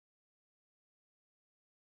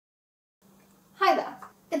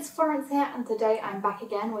it's Florence here, and today I'm back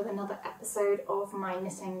again with another episode of my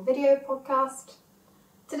knitting video podcast.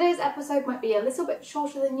 Today's episode might be a little bit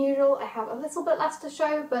shorter than usual. I have a little bit less to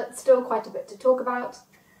show, but still quite a bit to talk about.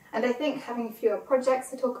 And I think having fewer projects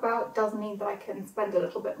to talk about does mean that I can spend a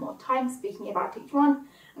little bit more time speaking about each one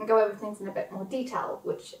and go over things in a bit more detail,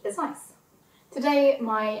 which is nice. Today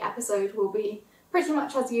my episode will be pretty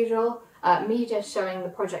much as usual, me just showing the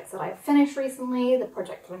projects that I've finished recently, the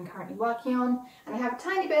project that I'm currently working on, and I have a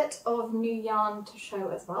tiny bit of new yarn to show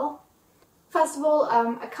as well. First of all,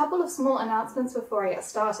 a couple of small announcements before I get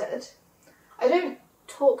started. I don't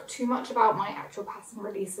talk too much about my actual pattern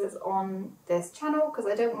releases on this channel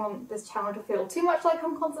because I don't want this channel to feel too much like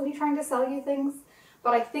I'm constantly trying to sell you things,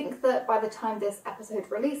 but I think that by the time this episode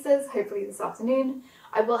releases, hopefully this afternoon,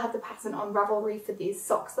 I will have the pattern on Ravelry for these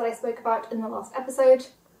socks that I spoke about in the last episode.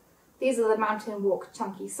 These are the Mountain Walk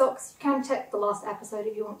Chunky Socks. You can check the last episode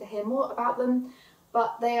if you want to hear more about them,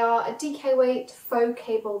 but they are a DK weight faux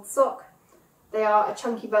cabled sock. They are a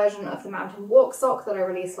chunky version of the Mountain Walk sock that I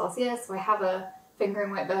released last year, so I have a finger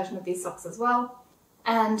and weight version of these socks as well.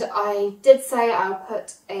 And I did say I'll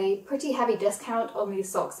put a pretty heavy discount on these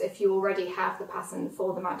socks if you already have the pattern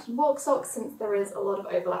for the Mountain Walk socks, since there is a lot of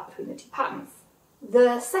overlap between the two patterns.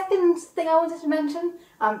 The second thing I wanted to mention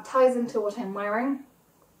ties into what I'm wearing.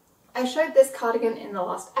 I showed this cardigan in the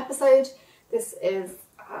last episode. This is,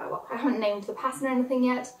 well, I haven't named the pattern or anything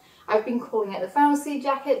yet. I've been calling it the fennel seed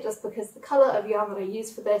jacket just because the colour of yarn that I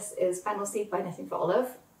use for this is fennel seed by Knitting for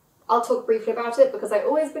Olive. I'll talk briefly about it because I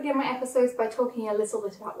always begin my episodes by talking a little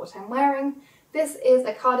bit about what I'm wearing. This is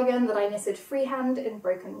a cardigan that I knitted freehand in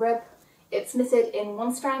broken rib. It's knitted in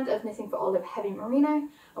one strand of Knitting for Olive heavy merino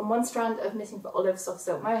and one strand of Knitting for Olive soft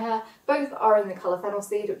silk mohair. Both are in the colour fennel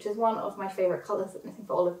seed, which is one of my favourite colours that Knitting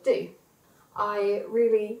for Olive do. I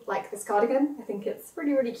really like this cardigan. I think it's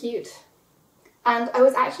really cute. And I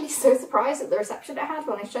was actually so surprised at the reception it had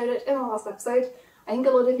when I showed it in the last episode. I think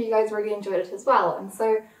a lot of you guys really enjoyed it as well, and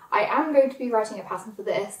so I am going to be writing a pattern for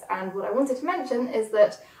this, and what I wanted to mention is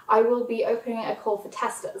that I will be opening a call for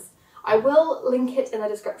testers. I will link it in the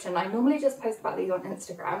description. I normally just post about these on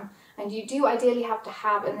Instagram, and you do ideally have to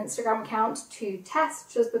have an Instagram account to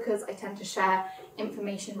test, just because I tend to share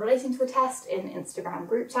information relating to the test in Instagram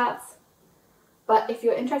group chats. But if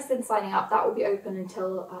you're interested in signing up, that will be open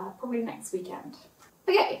until probably next weekend.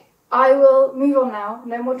 Okay, I will move on now.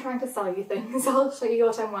 No more trying to sell you things. I'll show you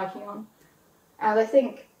what I'm working on. And I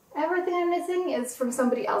think everything I'm knitting is from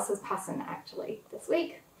somebody else's pattern actually this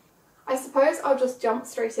week. I suppose I'll just jump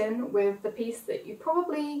straight in with the piece that you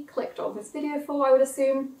probably clicked on this video for, I would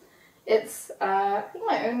assume. It's I think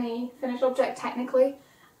my only finished object technically,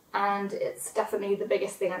 and it's definitely the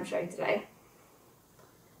biggest thing I'm showing today.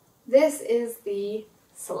 This is the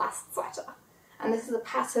Celeste sweater, and this is a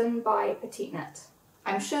pattern by Petite Knit.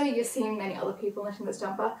 I'm sure you've seen many other people knitting this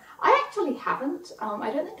jumper. I actually haven't. I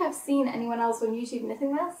don't think I've seen anyone else on YouTube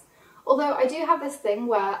knitting this, although I do have this thing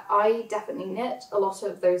where I definitely knit a lot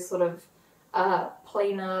of those sort of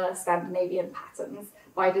plainer Scandinavian patterns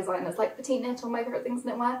by designers like Petite Knit, or my favourite things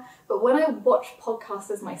in knitwear, but when I watch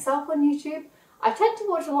podcasters myself on YouTube, I tend to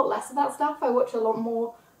watch a lot less of that stuff. I watch a lot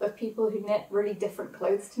more of people who knit really different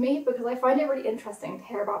clothes to me because I find it really interesting to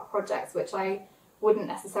hear about projects which I wouldn't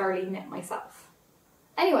necessarily knit myself.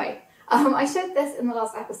 Anyway, I showed this in the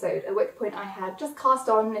last episode, at which point I had just cast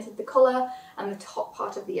on, knitted the collar and the top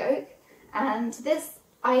part of the yoke, and this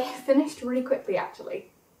I finished really quickly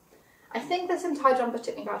actually. I think this entire jumper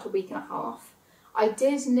took me about a week and a half. I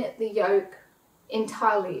did knit the yoke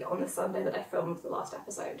entirely on the Sunday that I filmed the last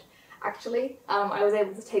episode. Actually, I was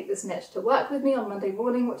able to take this knit to work with me on Monday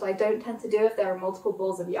morning, which I don't tend to do if there are multiple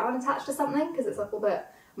balls of yarn attached to something, because it's a little bit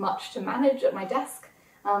much to manage at my desk.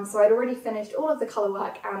 So I'd already finished all of the colour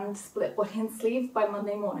work and split body and sleeves by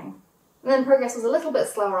Monday morning. And then progress was a little bit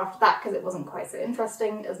slower after that because it wasn't quite so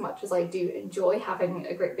interesting. As much as I do enjoy having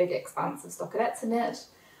a great big expanse of stockinette to knit,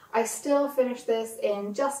 I still finished this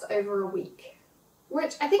in just over a week,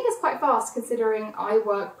 which I think is quite fast considering I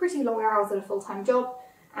work pretty long hours at a full-time job,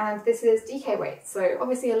 and this is DK weight, so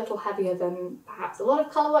obviously a little heavier than perhaps a lot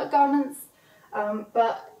of colour work garments,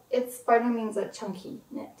 but it's by no means a chunky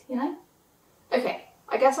knit, you know? Okay,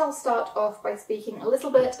 I guess I'll start off by speaking a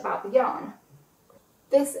little bit about the yarn.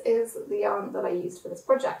 This is the yarn that I used for this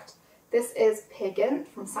project. This is gynt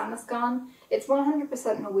from Sandnes garn. It's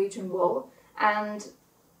 100% Norwegian wool, and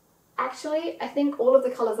actually I think all of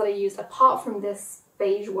the colours that I used, apart from this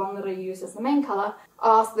beige one that I used as the main colour,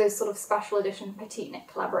 are those sort of special edition Petite Knit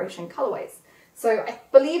collaboration colourways. So I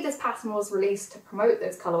believe this pattern was released to promote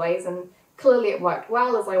those colourways, and clearly it worked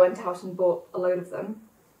well as I went out and bought a load of them.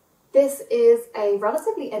 This is a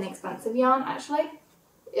relatively inexpensive yarn actually.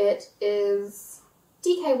 It is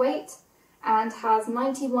DK weight and has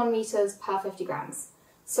 91 meters per 50 grams.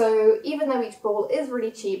 So even though each ball is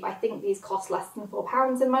really cheap, I think these cost less than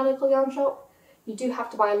 £4 in my local yarn shop. You do have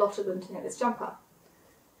to buy a lot of them to knit this jumper.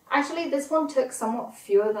 Actually, this one took somewhat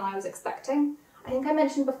fewer than I was expecting. I think I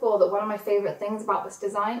mentioned before that one of my favourite things about this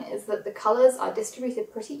design is that the colours are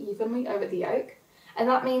distributed pretty evenly over the yoke, and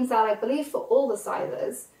that means that I believe for all the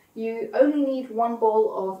sizes, you only need one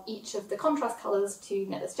ball of each of the contrast colours to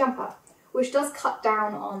knit this jumper, which does cut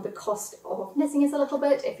down on the cost of knitting it a little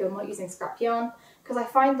bit if you're not using scrap yarn, because I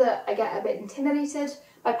find that I get a bit intimidated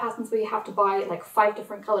by patterns where you have to buy like 5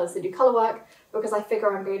 different colours to do colour work, because I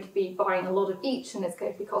figure I'm going to be buying a lot of each and it's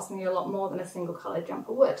going to be costing me a lot more than a single coloured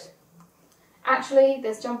jumper would. Actually,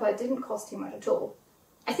 this jumper didn't cost too much at all.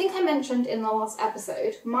 I think I mentioned in the last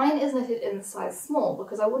episode, mine is knitted in the size small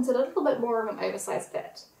because I wanted a little bit more of an oversized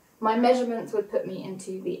fit. My measurements would put me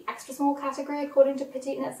into the extra small category according to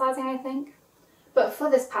petite knit sizing, I think. But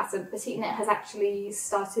for this pattern, petite knit has actually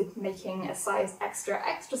started making a size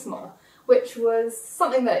extra small, which was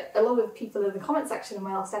something that a lot of people in the comment section in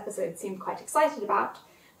my last episode seemed quite excited about.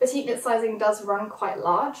 Petite knit sizing does run quite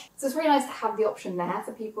large, so it's really nice to have the option there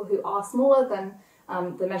for people who are smaller than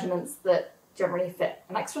the measurements that generally fit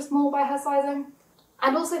an extra small by her sizing,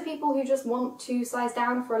 and also people who just want to size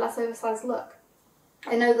down for a less oversized look.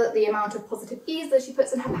 I know that the amount of positive ease that she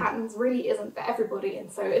puts in her patterns really isn't for everybody,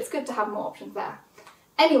 and so it's good to have more options there.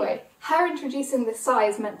 Anyway, her introducing this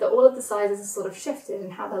size meant that all of the sizes are sort of shifted in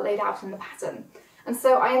how they're laid out in the pattern, and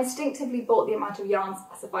so I instinctively bought the amount of yarn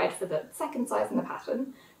specified for the second size in the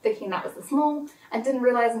pattern, thinking that was the small, and didn't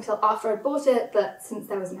realise until after I'd bought it that since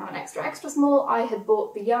there was now an extra small, I had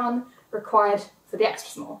bought the yarn required for the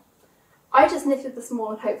extra small. I just knitted the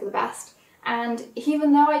small and hoped for the best, and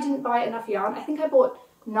even though I didn't buy enough yarn, I think I bought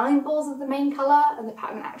 9 balls of the main colour and the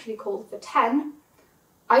pattern actually called for 10,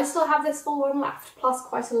 I still have this full one left, plus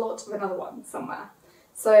quite a lot of another one somewhere.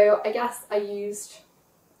 So I guess I used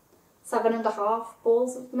 7.5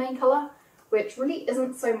 balls of the main colour, which really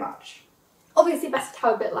isn't so much. Obviously better to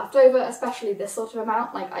have a bit left over, especially this sort of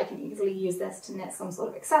amount, like I can easily use this to knit some sort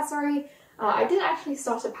of accessory. I did actually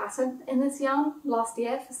start a pattern in this yarn last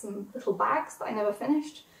year for some little bags that I never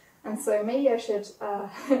finished, and so maybe I should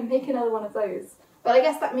make another one of those. But I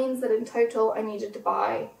guess that means that in total I needed to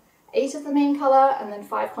buy 8 of the main colour and then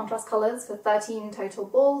 5 contrast colours for 13 total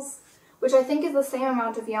balls, which I think is the same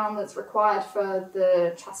amount of yarn that's required for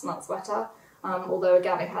the chestnut sweater, although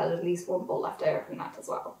again I had at least 1 ball left over from that as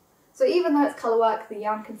well. So even though it's colour work, the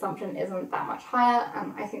yarn consumption isn't that much higher,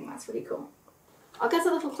 and I think that's really cool. I'll get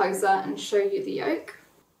a little closer and show you the yoke.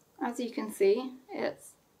 As you can see,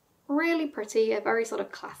 it's really pretty, a very sort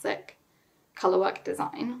of classic colourwork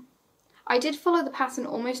design. I did follow the pattern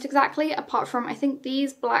almost exactly, apart from I think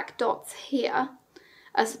these black dots here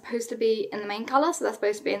are supposed to be in the main colour, so they're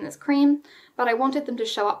supposed to be in this cream, but I wanted them to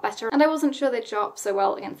show up better, and I wasn't sure they'd show up so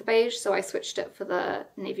well against the beige, so I switched it for the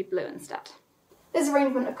navy blue instead. This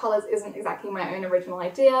arrangement of colours isn't exactly my own original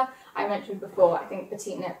idea. I mentioned before, I think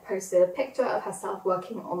Petite Knit posted a picture of herself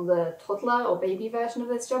working on the toddler or baby version of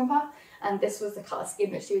this jumper, and this was the colour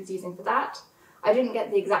scheme that she was using for that. I didn't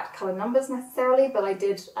get the exact colour numbers necessarily, but I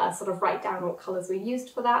did sort of write down what colours were used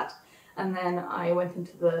for that, and then I went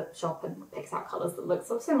into the shop and picked out colours that looked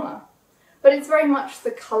sort of similar. But it's very much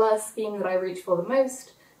the colour scheme that I reach for the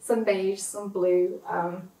most, some beige, some blue.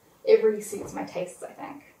 It really suits my tastes, I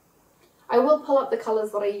think. I will pull up the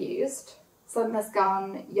colours that I used. Sandnes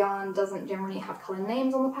garn yarn doesn't generally have colour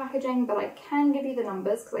names on the packaging, but I can give you the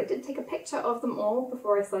numbers because I did take a picture of them all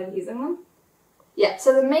before I started using them. Yeah,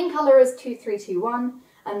 so the main colour is 2321,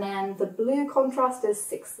 and then the blue contrast is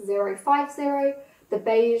 6050, the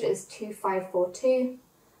beige is 2542,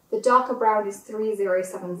 the darker brown is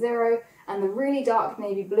 3070, and the really dark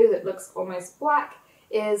navy blue that looks almost black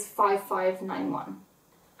is 5591.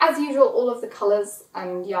 As usual, all of the colours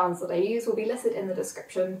and yarns that I use will be listed in the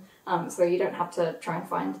description, so you don't have to try and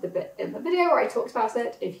find the bit in the video where I talked about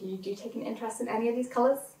it if you do take an interest in any of these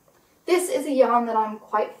colours. This is a yarn that I'm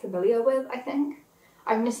quite familiar with, I think.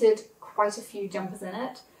 I've knitted quite a few jumpers in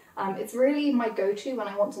it. It's really my go-to when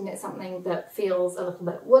I want to knit something that feels a little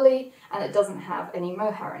bit woolly and it doesn't have any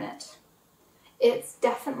mohair in it. It's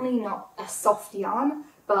definitely not a soft yarn,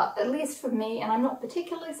 but at least for me, and I'm not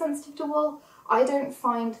particularly sensitive to wool, I don't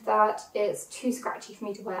find that it's too scratchy for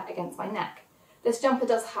me to wear against my neck. This jumper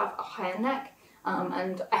does have a higher neck,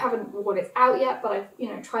 and I haven't worn it out yet, but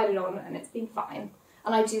I've tried it on and it's been fine.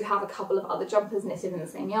 And I do have a couple of other jumpers knitted in the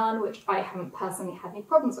same yarn, which I haven't personally had any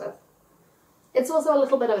problems with. It's also a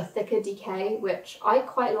little bit of a thicker DK, which I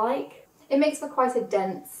quite like. It makes for quite a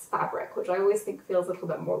dense fabric, which I always think feels a little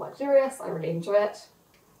bit more luxurious. I really enjoy it.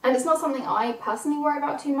 And it's not something I personally worry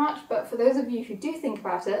about too much, but for those of you who do think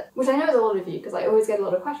about it, which I know is a lot of you because I always get a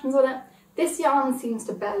lot of questions on it, this yarn seems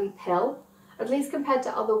to barely pill, at least compared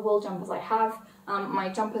to other wool jumpers I have. My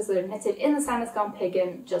jumpers that are knitted in the sandnes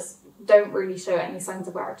cardigan just don't really show any signs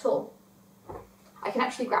of wear at all. I can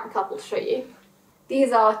actually grab a couple to show you.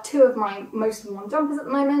 These are two of my most worn jumpers at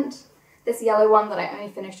the moment. This yellow one that I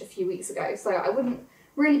only finished a few weeks ago, so I wouldn't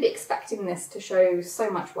really be expecting this to show so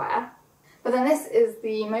much wear. But then this is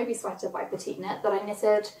the Moby sweater by Petite Knit that I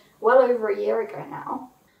knitted well over a year ago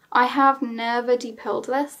now. I have never depilled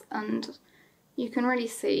this, and you can really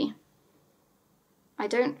see I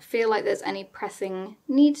don't feel like there's any pressing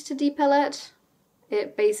need to depill it.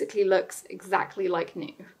 It basically looks exactly like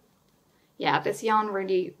new. Yeah, this yarn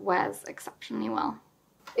really wears exceptionally well.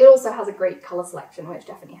 It also has a great colour selection, which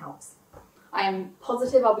definitely helps. I am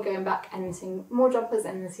positive I'll be going back and knitting more jumpers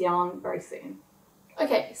in this yarn very soon.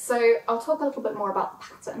 Okay, so I'll talk a little bit more about the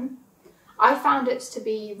pattern. I found it to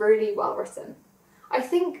be really well written. I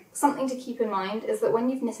think something to keep in mind is that when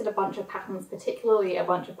you've knitted a bunch of patterns, particularly a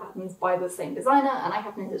bunch of patterns by the same designer, and I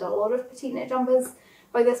have knitted a lot of Petite Knit jumpers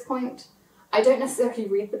by this point, I don't necessarily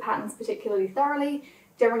read the patterns particularly thoroughly.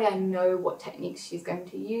 Generally I know what techniques she's going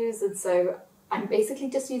to use, and so I'm basically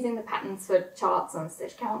just using the patterns for charts and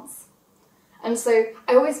stitch counts. And so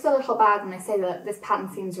I always feel a little bad when I say that this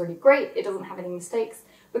pattern seems really great, it doesn't have any mistakes,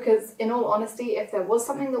 because in all honesty, if there was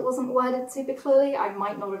something that wasn't worded super clearly, I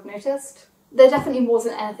might not have noticed. There definitely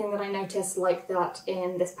wasn't anything that I noticed like that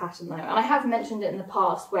in this pattern though, and I have mentioned it in the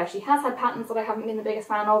past where she has had patterns that I haven't been the biggest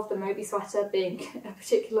fan of, the Moby sweater being a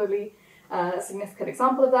particularly significant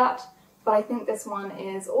example of that, but I think this one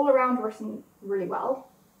is all around written really well.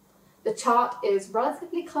 The chart is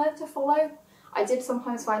relatively clear to follow. I did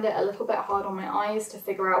sometimes find it a little bit hard on my eyes to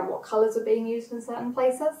figure out what colours are being used in certain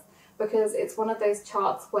places, because it's one of those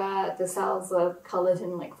charts where the cells are coloured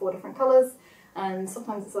in like 4 different colours, and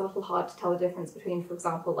sometimes it's a little hard to tell the difference between, for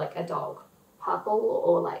example, like a dog purple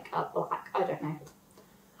or like a black, I don't know.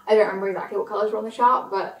 I don't remember exactly what colours were on the chart,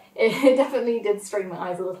 but it definitely did strain my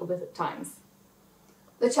eyes a little bit at times.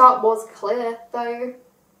 The chart was clear though.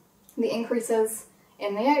 The increases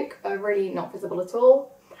in the yoke are really not visible at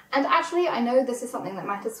all. And actually, I know this is something that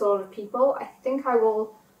matters to a lot of people. I think I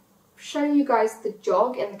will show you guys the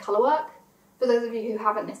jog in the colourwork. For those of you who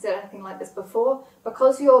haven't knitted anything like this before,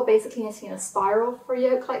 because you're basically knitting in a spiral for a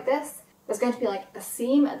yoke like this, there's going to be like a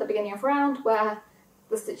seam at the beginning of round where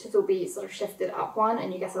the stitches will be sort of shifted up one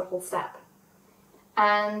and you get a whole step.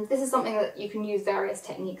 And this is something that you can use various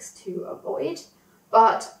techniques to avoid,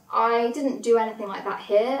 but I didn't do anything like that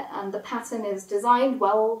here, and the pattern is designed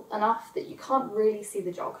well enough that you can't really see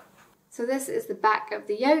the jog. So this is the back of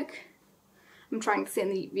the yoke. I'm trying to see in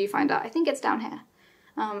the viewfinder. I think it's down here.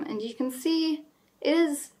 And you can see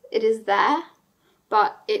it is there,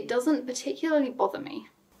 but it doesn't particularly bother me.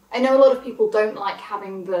 I know a lot of people don't like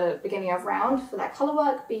having the beginning of round for their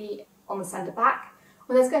colourwork be on the centre back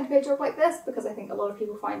when there's going to be a jog like this, because I think a lot of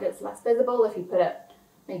people find it's less visible if you put it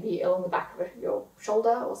maybe along the back of your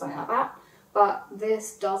shoulder or something like that. But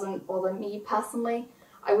this doesn't bother me personally.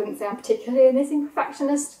 I wouldn't say I'm particularly a knitting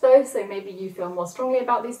perfectionist though, so maybe you feel more strongly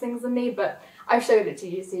about these things than me, but I've showed it to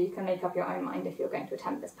you so you can make up your own mind if you're going to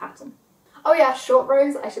attempt this pattern. Oh yeah, short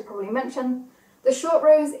rows, I should probably mention. The short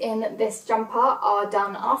rows in this jumper are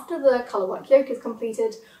done after the colourwork yoke is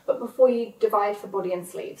completed, but before you divide for body and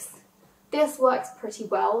sleeves. This works pretty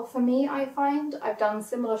well for me, I find. I've done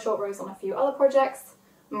similar short rows on a few other projects.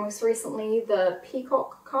 Most recently, the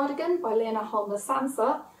Peacock cardigan by Lena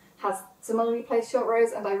Holmer-Sansa has similarly placed short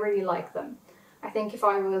rows, and I really like them. I think if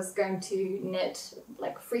I was going to knit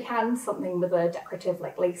like freehand, something with a decorative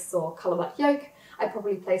like lace or colourwork yoke, I'd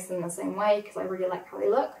probably place them the same way because I really like how they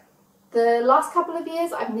look. The last couple of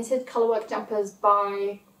years I've knitted colourwork jumpers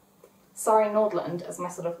by Sari Nordland as my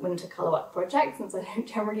sort of winter colourwork project, since I don't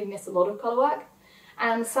generally knit a lot of colourwork,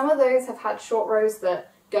 and some of those have had short rows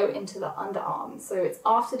that go into the underarm, so it's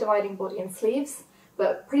after dividing body and sleeves,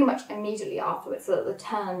 but pretty much immediately afterwards, so that the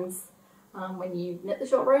turns when you knit the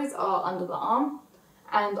short rows are under the arm.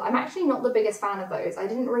 And I'm actually not the biggest fan of those. I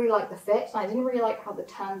didn't really like the fit, and I didn't really like how the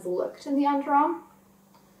turns looked in the underarm.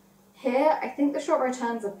 Here, I think the short row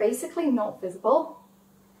turns are basically not visible.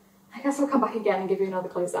 I guess I'll come back again and give you another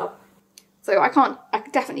close-up. So I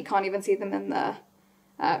definitely can't even see them in the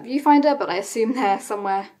viewfinder, but I assume they're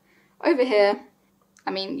somewhere over here. I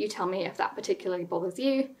mean, you tell me if that particularly bothers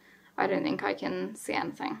you. I don't think I can see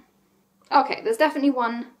anything. Okay, there's definitely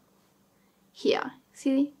one here.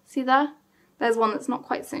 See there? There's one that's not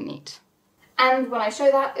quite so neat. And when I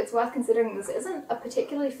show that, it's worth considering this isn't a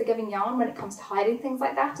particularly forgiving yarn when it comes to hiding things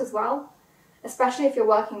like that as well. especially if you're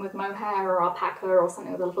working with mohair or alpaca or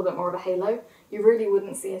something with a little bit more of a halo, you really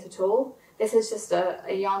wouldn't see it at all. This is just a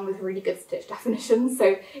yarn with really good stitch definition,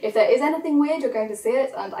 so if there is anything weird, you're going to see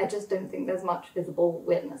it, and I just don't think there's much visible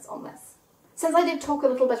weirdness on this. Since I did talk a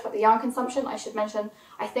little bit about the yarn consumption, I should mention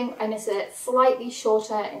I think I knitted it slightly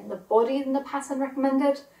shorter in the body than the pattern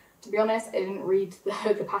recommended. To be honest, I didn't read the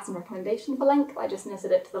pattern recommendation for length, I just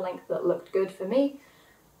knitted it to the length that looked good for me.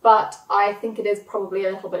 But I think it is probably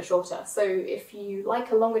a little bit shorter, so if you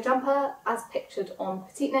like a longer jumper, as pictured on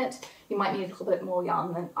Petite Knit, you might need a little bit more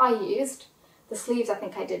yarn than I used. The sleeves I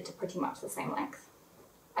think I did to pretty much the same length.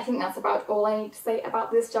 I think that's about all I need to say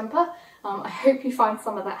about this jumper. I hope you find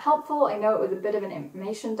some of that helpful. I know it was a bit of an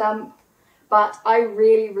information dump, but I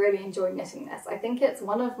really enjoyed knitting this. I think it's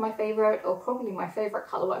one of my favourite, or probably my favourite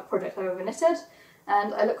colourwork project I've ever knitted,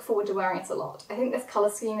 and I look forward to wearing it a lot. I think this colour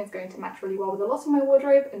scheme is going to match really well with a lot of my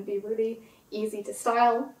wardrobe and be really easy to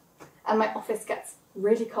style, and my office gets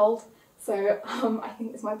really cold, so I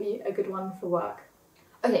think this might be a good one for work.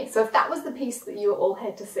 Okay, so if that was the piece that you were all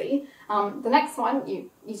here to see, the next one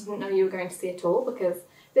you didn't know you were going to see at all, because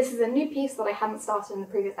this is a new piece that I hadn't started in the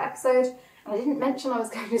previous episode, and I didn't mention I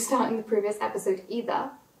was going to start in the previous episode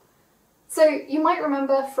either. So you might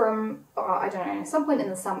remember from, I don't know, some point in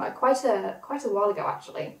the summer, quite a while ago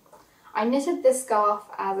actually, I knitted this scarf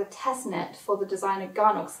as a test knit for the designer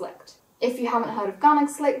Garn Slicked. If you haven't heard of Garn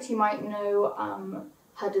Slicked, you might know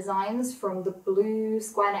her designs from the blue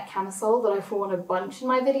square neck camisole that I've worn a bunch in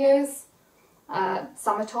my videos.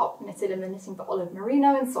 Summer top knitted in the Knitting for Olive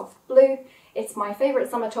merino in soft blue. It's my favourite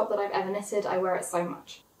summer top that I've ever knitted, I wear it so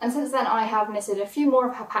much. And since then I have knitted a few more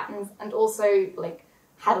of her patterns and also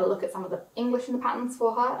had a look at some of the English in the patterns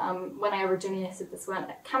for her. When I originally knitted this one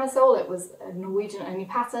at camisole, it was a Norwegian only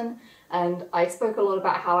pattern, and I spoke a lot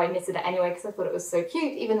about how I knitted it anyway because I thought it was so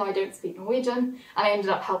cute, even though I don't speak Norwegian, and I ended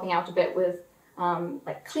up helping out a bit with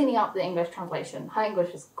cleaning up the English translation. Her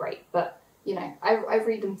English is great, but you know, I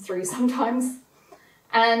read them through sometimes.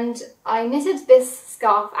 And I knitted this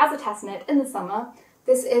scarf as a test knit in the summer.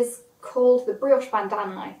 This is called the Brioche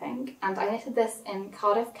Bandana, I think, and I knitted this in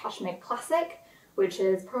Cardiff Cashmere Classic, which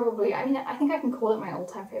is probably, I think I can call it my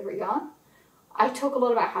all-time favourite yarn. I talk a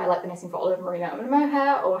lot about how I like the Knitting for Olive merino and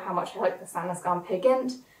mohair, or how much I like the sandnes garn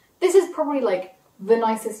gynt. This is probably like the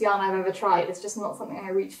nicest yarn I've ever tried. It's just not something I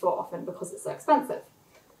reach for often because it's so expensive.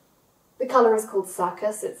 The colour is called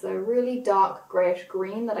Circus. It's a really dark greyish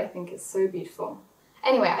green that I think is so beautiful.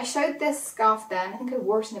 Anyway, I showed this scarf then, I think I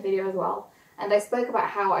wore it in a video as well, and I spoke about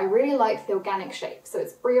how I really liked the organic shape. So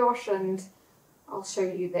it's brioche, and I'll show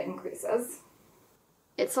you the increases.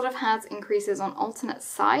 It sort of has increases on alternate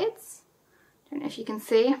sides. Don't know if you can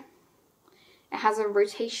see. It has a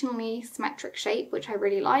rotationally symmetric shape, which I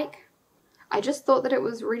really like. I just thought that it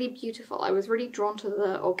was really beautiful. I was really drawn to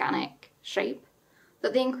the organic shape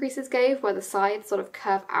that the increases gave, where the sides sort of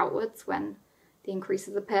curve outwards when the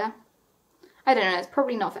increases appear. I don't know, it's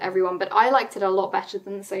probably not for everyone, but I liked it a lot better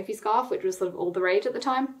than the Sophie scarf, which was sort of all the rage at the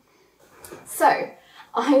time. So,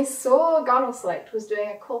 I saw Garn Select was doing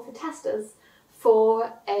a call for testers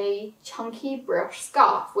for a chunky brioche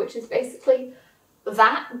scarf, which is basically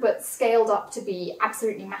that, but scaled up to be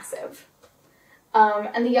absolutely massive.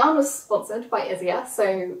 And the yarn was sponsored by Isager,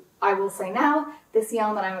 so I will say now, this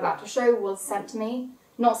yarn that I'm about to show was sent to me.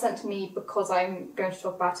 Not sent to me because I'm going to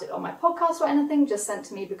talk about it on my podcast or anything, just sent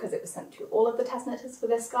to me because it was sent to all of the test knitters for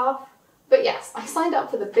this scarf. But yes, I signed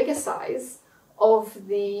up for the biggest size of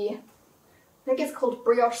the, I think it's called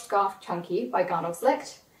Brioche Scarf Chunky by Garn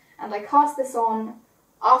Select, and I cast this on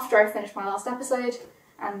after I finished my last episode,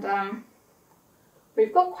 and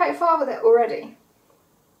we've got quite far with it already.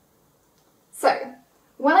 So,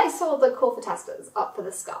 when I saw the call for testers up for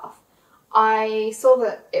this scarf, I saw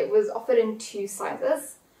that it was offered in 2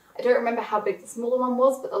 sizes. I don't remember how big the smaller one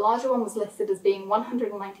was, but the larger one was listed as being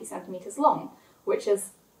 190 centimetres long, which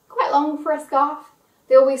is quite long for a scarf.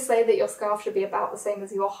 They always say that your scarf should be about the same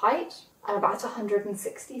as your height. I'm about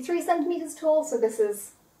 163 centimetres tall, so this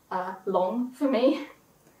is long for me.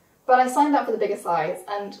 But I signed up for the bigger size,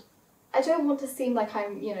 and I don't want to seem like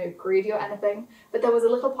I'm, you know, greedy or anything, but there was a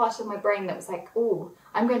little part of my brain that was like, ooh,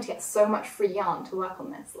 I'm going to get so much free yarn to work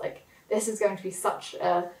on this. Like, this is going to be such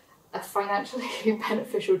a financially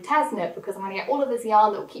beneficial test knit because I'm going to get all of this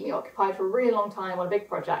yarn that will keep me occupied for a really long time on a big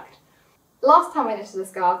project. Last time I knitted the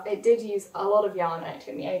scarf, it did use a lot of yarn and it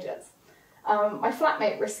took me ages. My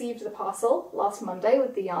flatmate received the parcel last Monday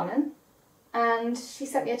with the yarn in, and she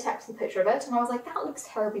sent me a text with a picture of it, and I was like, that looks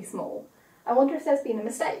terribly small. I wonder if there's been a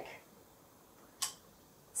mistake.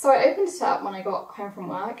 So I opened it up when I got home from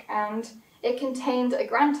work, and it contained a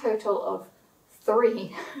grand total of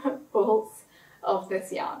 3 balls of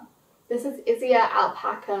this yarn. This is Isager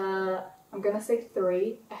alpaca, I'm going to say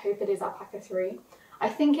 3. I hope it is alpaca 3. I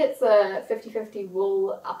think it's a 50-50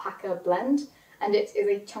 wool alpaca blend, and it is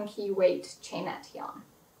a chunky weight chainette yarn.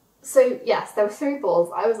 So yes, there were 3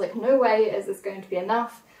 balls. I was like, no way is this going to be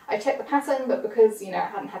enough. I checked the pattern, but because, you know, I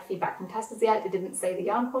hadn't had feedback from testers yet, it didn't say the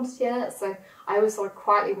yarn quantity in it, so I was sort of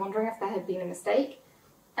quietly wondering if there had been a mistake.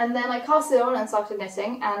 And then I cast it on and started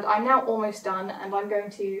knitting, and I'm now almost done, and I'm going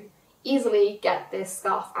to easily get this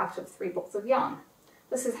scarf out of 3 balls of yarn.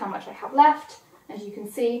 This is how much I have left. As you can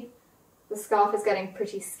see, the scarf is getting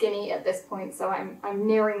pretty skinny at this point, so I'm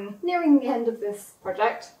nearing the end of this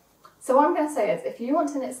project. So what I'm going to say is, if you want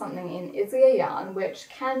to knit something in Isager yarn, which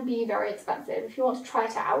can be very expensive, if you want to try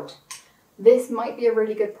it out, this might be a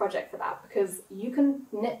really good project for that, because you can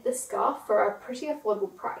knit this scarf for a pretty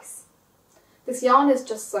affordable price. This yarn is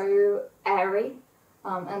just so airy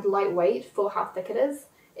and lightweight for how thick it is.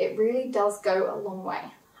 It really does go a long way.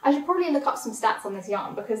 I should probably look up some stats on this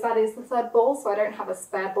yarn, because that is the 3rd ball, so I don't have a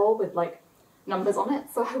spare ball with like numbers on it,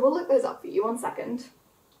 so I will look those up for you 1 second.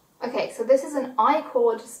 Okay, so this is an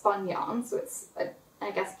I-cord spun yarn, so it's,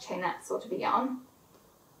 I guess, a chainette sort of a yarn.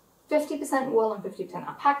 50% wool and 50%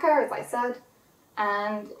 alpaca, as I said,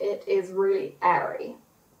 and it is really airy.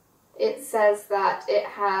 It says that it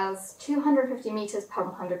has 250 meters per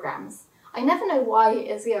 100 grams. I never know why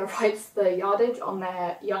Isager writes the yardage on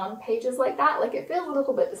their yarn pages like that. Like, it feels a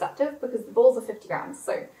little bit deceptive because the balls are 50 grams,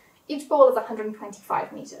 so each ball is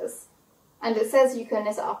 125 meters. And it says you can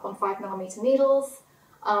knit it up on 5mm needles.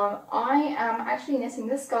 I am actually knitting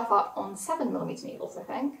this scarf up on 7mm needles, I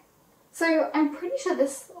think. So I'm pretty sure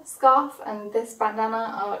this scarf and this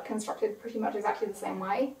bandana are constructed pretty much exactly the same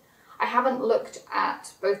way. I haven't looked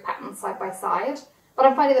at both patterns side by side, but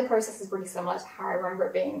I'm finding the process is really similar to how I remember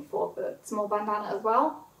it being for the small bandana as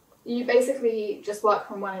well. You basically just work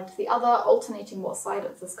from one end to the other, alternating what side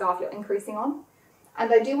of the scarf you're increasing on.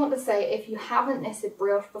 And I do want to say, if you haven't knitted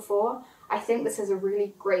brioche before, I think this is a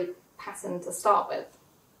really great pattern to start with.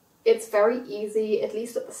 It's very easy, at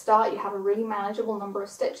least at the start. You have a really manageable number of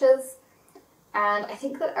stitches, and I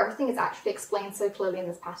think that everything is actually explained so clearly in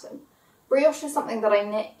this pattern. Brioche is something that I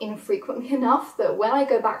knit infrequently enough that when I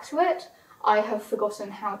go back to it, I have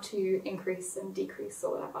forgotten how to increase and decrease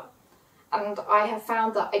or whatever. And I have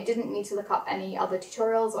found that I didn't need to look up any other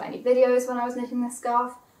tutorials or any videos when I was knitting this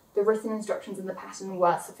scarf. The written instructions in the pattern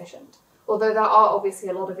were sufficient. Although there are obviously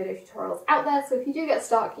a lot of video tutorials out there, so if you do get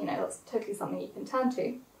stuck, you know, that's totally something you can turn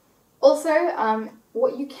to. Also,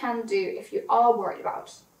 what you can do if you are worried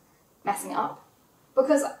about messing up,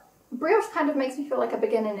 because brioche kind of makes me feel like a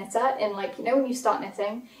beginner knitter in, like, you know, when you start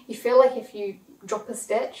knitting, you feel like if you drop a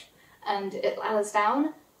stitch and it ladders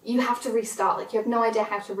down, you have to restart, like you have no idea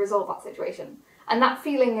how to resolve that situation. And that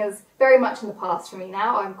feeling is very much in the past for me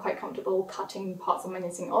now. I'm quite comfortable cutting parts of my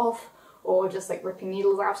knitting off, or just like ripping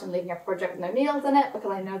needles out and leaving a project with no needles in it, because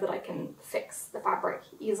I know that I can fix the fabric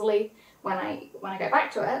easily when I go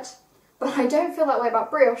back to it. But I don't feel that way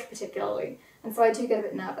about brioche particularly, and so I do get a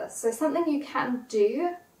bit nervous. So something you can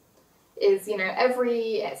do is, you know,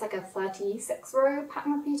 it's like a 36 row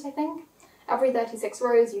pattern repeat, I think. Every 36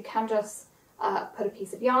 rows you can just put a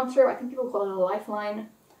piece of yarn through. I think people call it a lifeline,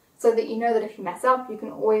 so that you know that if you mess up, you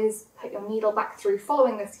can always put your needle back through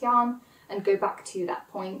following this yarn and go back to that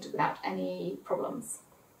point without any problems.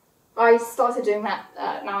 I started doing that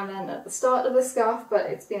now and then at the start of the scarf, but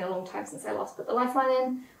it's been a long time since I last put the lifeline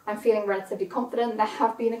in. I'm feeling relatively confident. There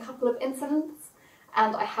have been a couple of incidents,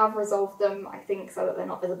 and I have resolved them, I think, so that they're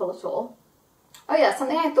not visible at all. Oh yeah,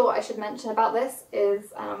 something I thought I should mention about this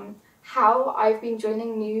is how I've been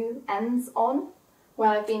joining new ends on when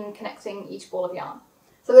I've been connecting each ball of yarn.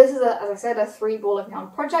 So this is, as I said, a 3 ball of yarn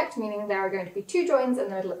project, meaning there are going to be 2 joins in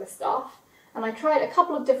the middle of the scarf. And I tried a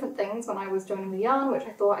couple of different things when I was joining the yarn, which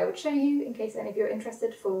I thought I would show you in case any of you are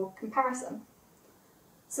interested for comparison.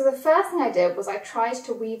 So the first thing I did was I tried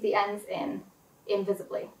to weave the ends in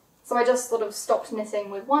invisibly. So I just sort of stopped knitting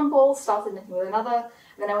with one ball, started knitting with another,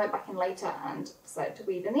 and then I went back in later and decided to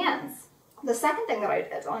weave in the ends. The second thing that I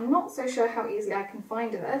did, I'm not so sure how easy I can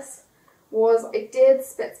find this, was I did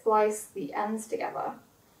split splice the ends together.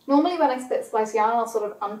 Normally when I split splice yarn, I'll sort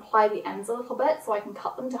of unply the ends a little bit so I can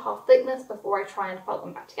cut them to half thickness before I try and felt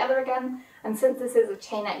them back together again. And since this is a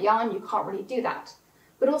chainette yarn, you can't really do that.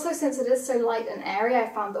 But also, since it is so light and airy, I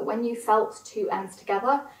found that when you felt 2 ends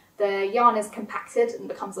together, the yarn is compacted and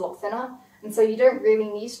becomes a lot thinner. And so you don't really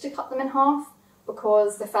need to cut them in half,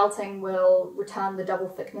 because the felting will return the double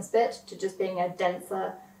thickness bit to just being a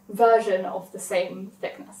denser version of the same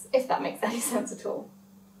thickness, if that makes any sense at all.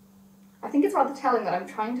 I think it's rather telling that I'm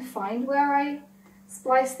trying to find where I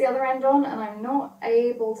spliced the other end on, and I'm not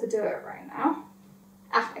able to do it right now.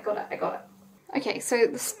 Ah, I got it. Okay, so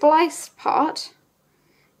the spliced part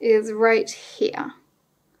is right here.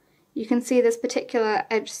 You can see this particular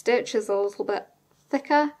edge stitch is a little bit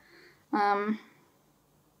thicker,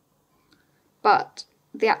 but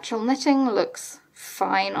the actual knitting looks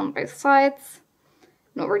fine on both sides.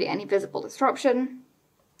 Not really any visible disruption.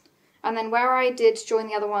 And then where I did join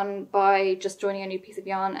the other one by just joining a new piece of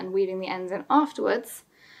yarn and weaving the ends in afterwards,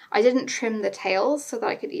 I didn't trim the tails so that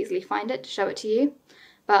I could easily find it to show it to you,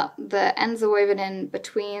 but the ends are woven in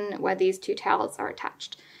between where these two tails are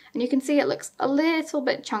attached. And you can see it looks a little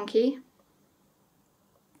bit chunky,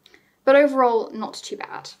 but overall not too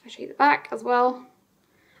bad. If I show you the back as well,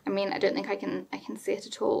 I mean, I don't think I can see it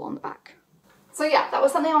at all on the back. So yeah, that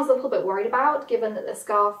was something I was a little bit worried about, given that the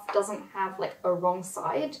scarf doesn't have like a wrong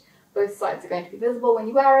side. Both sides are going to be visible when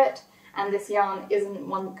you wear it, and this yarn isn't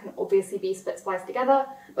one that can obviously be split spliced together,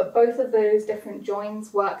 but both of those different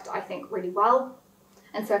joins worked, I think, really well.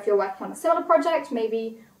 And so if you're working on a similar project,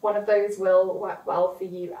 maybe one of those will work well for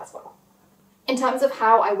you as well. In terms of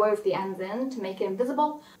how I wove the ends in to make it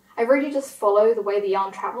invisible, I really just follow the way the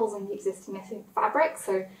yarn travels in the existing knitting fabric,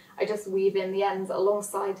 so I just weave in the ends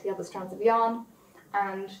alongside the other strands of yarn,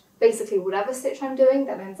 and basically whatever stitch I'm doing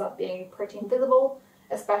that ends up being pretty invisible,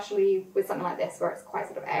 especially with something like this where it's quite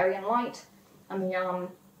sort of airy and light and the yarn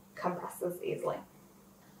compresses easily.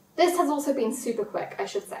 This has also been super quick, I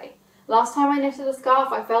should say. Last time I knitted a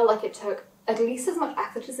scarf, I felt like it took at least as much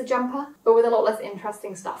effort as a jumper, but with a lot less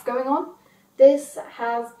interesting stuff going on. This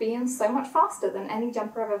has been so much faster than any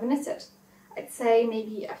jumper I've ever knitted. I'd say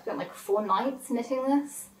maybe I've spent like 4 nights knitting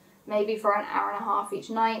this, maybe for an hour and a half each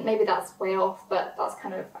night. Maybe that's way off, but that's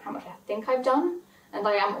kind of how much I think I've done, and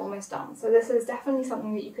I am almost done. So this is definitely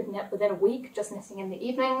something that you could knit within a week, just knitting in the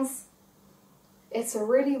evenings. It's a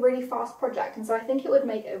really, really fast project, and so I think it would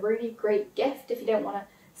make a really great gift if you don't want to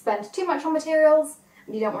spend too much on materials,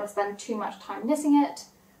 and you don't want to spend too much time knitting it,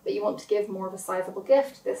 but you want to give more of a sizable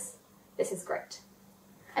gift. This is great.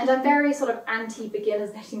 And I'm very sort of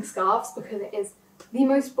anti-beginners knitting scarves because it is the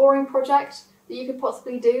most boring project that you could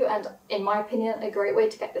possibly do, and in my opinion, a great way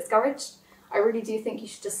to get discouraged. I really do think you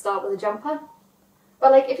should just start with a jumper.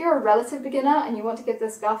 But like, if you're a relative beginner and you want to give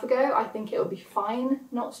this scarf a go, I think it will be fine,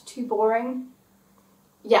 not too boring.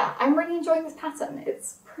 Yeah, I'm really enjoying this pattern.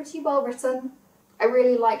 It's pretty well written. I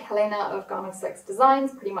really like Helena of Garn Slick's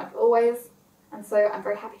designs, pretty much always, and so I'm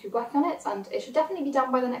very happy to be working on it, and it should definitely be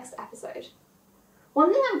done by the next episode.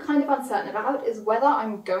 One thing I'm kind of uncertain about is whether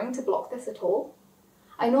I'm going to block this at all.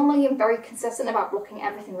 I normally am very consistent about blocking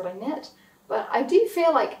everything that I knit, but I do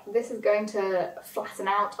feel like this is going to flatten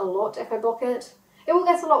out a lot if I block it. It will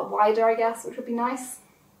get a lot wider, I guess, which would be nice,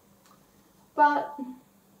 but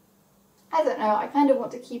I don't know, I kind of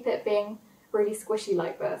want to keep it being really squishy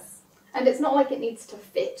like this. And it's not like it needs to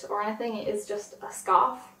fit or anything, it is just a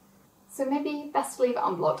scarf. So maybe best to leave it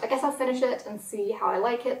unblocked. I guess I'll finish it and see how I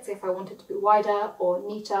like it, see if I want it to be wider or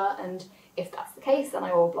neater, and if that's the case, then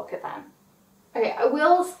I will block it then. Okay, I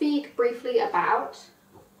will speak briefly about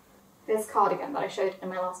this cardigan that I showed in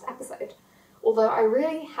my last episode, although I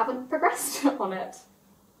really haven't progressed on it.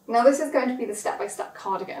 Now this is going to be the step-by-step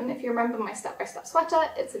cardigan. If you remember my step-by-step sweater,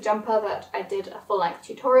 it's a jumper that I did a full-length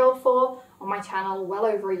tutorial for on my channel well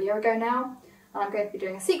over a year ago now, and I'm going to be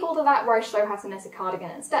doing a sequel to that where I show how to knit a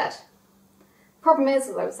cardigan instead. Problem is,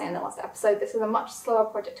 as I was saying in the last episode, this is a much slower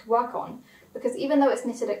project to work on, because even though it's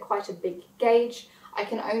knitted at quite a big gauge, I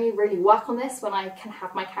can only really work on this when I can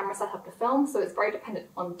have my camera set up to film, so it's very dependent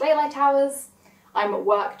on daylight hours. I'm at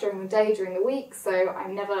work during the day, during the week, so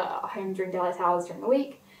I'm never at home during daylight hours during the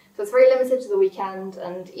week. So it's very limited to the weekend,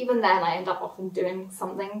 and even then I end up often doing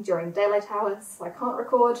something during daylight hours, so I can't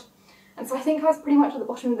record. And so I think I was pretty much at the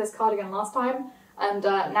bottom of this cardigan last time, and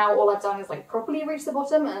now all I've done is like properly reach the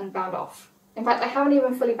bottom and bound off. In fact, I haven't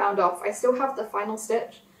even fully bound off. I still have the final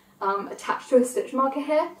stitch attached to a stitch marker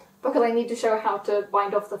here, because I need to show how to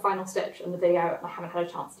bind off the final stitch in the video, and I haven't had a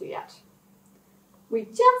chance to yet. We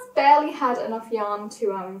just barely had enough yarn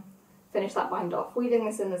to finish that bind off. Weaving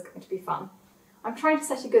this in is going to be fun. I'm trying to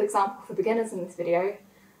set a good example for beginners in this video.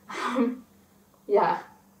 Yeah.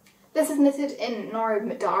 This is knitted in Noro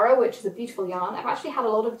Madara, which is a beautiful yarn. I've actually had a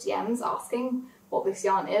lot of DMs asking what this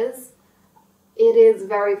yarn is. It is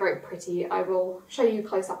very, very pretty. I will show you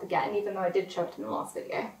close up again, even though I did show it in the last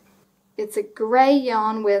video. It's a grey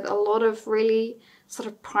yarn with a lot of really sort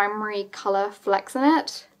of primary colour flecks in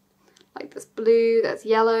it. Like there's blue, there's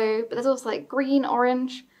yellow, but there's also like green,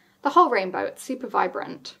 orange, the whole rainbow. It's super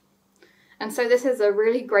vibrant. And so this is a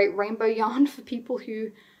really great rainbow yarn for people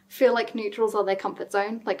who feel like neutrals are their comfort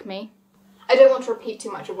zone, like me. I don't want to repeat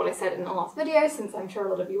too much of what I said in the last video since I'm sure a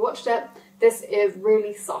lot of you watched it. This is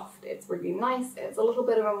really soft, it's really nice, it's a little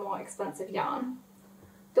bit of a more expensive yarn.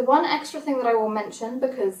 The one extra thing that I will mention,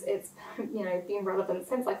 because it's, you know, been relevant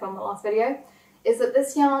since I filmed the last video, is that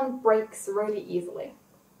this yarn breaks really easily.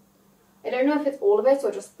 I don't know if it's all of it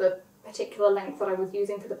or just the particular length that I was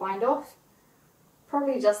using for the bind off.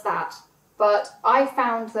 Probably just that. But I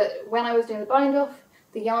found that when I was doing the bind off,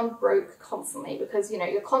 the yarn broke constantly because, you know,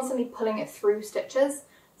 you're constantly pulling it through stitches,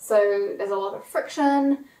 so there's a lot of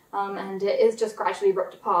friction and it is just gradually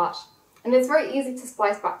ripped apart. And it's very easy to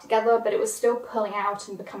splice back together, but it was still pulling out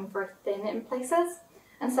and becoming very thin in places.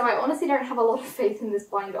 And so I honestly don't have a lot of faith in this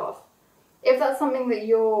bind off. If that's something that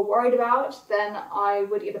you're worried about, then I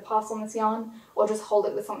would either pass on this yarn or just hold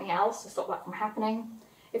it with something else to stop that from happening.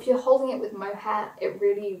 If you're holding it with mohair, it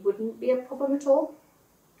really wouldn't be a problem at all.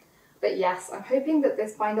 But yes, I'm hoping that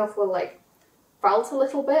this bind off will like felt a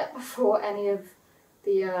little bit before any of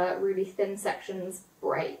the really thin sections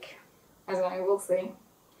break. I don't know, we'll see.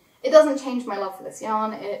 It doesn't change my love for this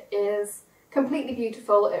yarn. It is completely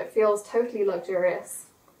beautiful. It feels totally luxurious.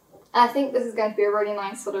 And I think this is going to be a really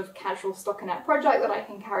nice sort of casual stockinette project that I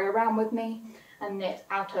can carry around with me and knit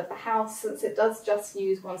out of the house, since it does just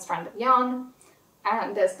use one strand of yarn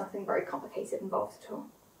and there's nothing very complicated involved at all.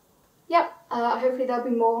 Yep, hopefully there'll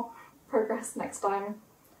be more progress next time.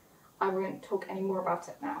 I won't talk any more about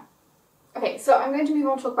it now. Okay, so I'm going to move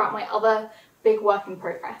on to talk about my other big work in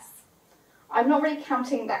progress. I'm not really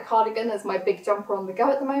counting that cardigan as my big jumper on the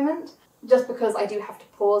go at the moment, just because I do have to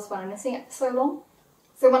pause when I'm knitting it for so long.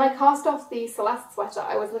 So when I cast off the Celeste sweater,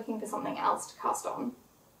 I was looking for something else to cast on.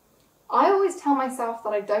 I always tell myself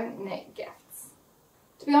that I don't knit gifts.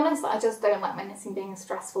 To be honest, I just don't like my knitting being a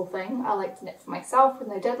stressful thing. I like to knit for myself with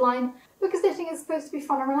no deadline, because knitting is supposed to be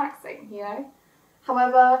fun and relaxing, you know?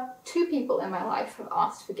 However, 2 people in my life have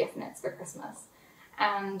asked for gift knits for Christmas,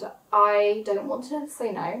 and I don't want to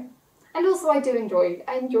say no. And also I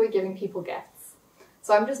enjoy giving people gifts.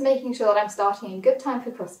 So I'm just making sure that I'm starting in good time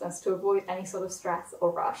for Christmas to avoid any sort of stress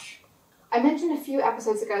or rush. I mentioned a few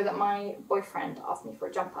episodes ago that my boyfriend asked me for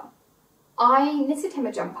a jumper. I knitted him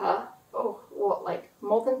a jumper, like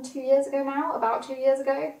more than 2 years ago now, about 2 years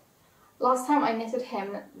ago. Last time I knitted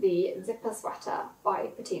him the zipper sweater by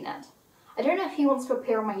Petite Knit. I don't know if he wants to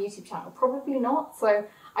appear on my YouTube channel, probably not, so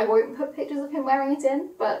I won't put pictures of him wearing it in,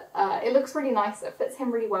 but it looks really nice, it fits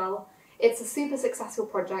him really well. It's a super successful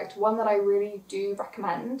project, one that I really do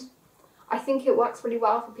recommend. I think it works really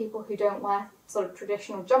well for people who don't wear sort of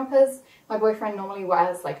traditional jumpers. My boyfriend normally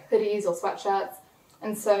wears like hoodies or sweatshirts,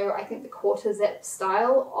 and so I think the quarter zip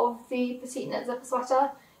style of the Petite Knit zipper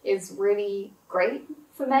sweater is really great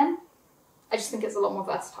for men. I just think it's a lot more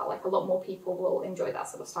versatile, like a lot more people will enjoy that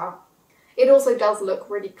sort of style. It also does look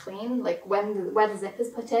really clean, like where the zip is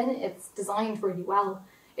put in, it's designed really well.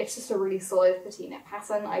 It's just a really solid Petite Knit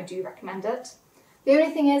pattern. I do recommend it. The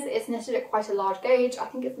only thing is it's knitted at quite a large gauge. I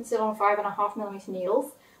think it's knitted on 5.5mm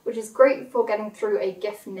needles, which is great for getting through a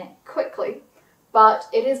gift knit quickly, but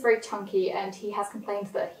it is very chunky and he has complained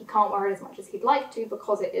that he can't wear it as much as he'd like to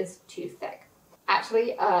because it is too thick.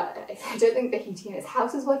 Actually, I don't think the heating in his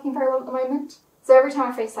house is working very well at the moment, so every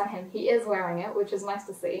time I FaceTime him he is wearing it, which is nice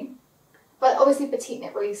to see. But obviously Petite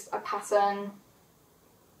Knit released a pattern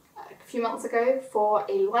a few months ago for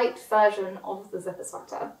a light version of the zipper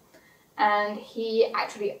sweater, and he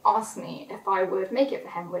actually asked me if I would make it for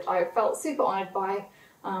him, which I felt super honoured by,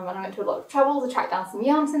 and I went to a lot of trouble to track down some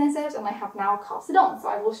yarn to knit it, and I have now cast it on, so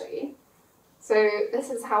I will show you. So this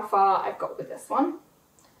is how far I've got with this one.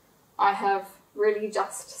 I have really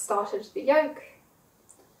just started the yoke.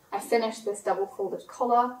 I finished this double folded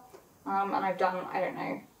collar, and I've done, I don't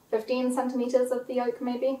know, 15 centimetres of the yoke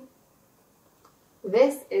maybe.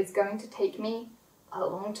 This is going to take me a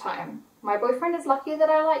long time. My boyfriend is lucky that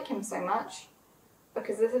I like him so much,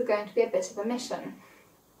 because this is going to be a bit of a mission.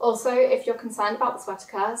 Also, if you're concerned about the sweater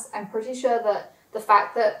curse, I'm pretty sure that the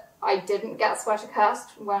fact that I didn't get sweater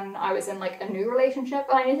cursed when I was in like a new relationship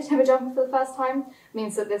and I knitted him a jumper for the first time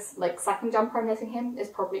means that this like second jumper I'm knitting him is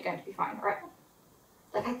probably going to be fine, right?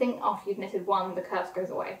 Like I think after you've knitted one, the curse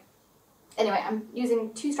goes away. Anyway, I'm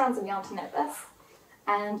using 2 strands of yarn to knit this,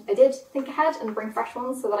 and I did think ahead and bring fresh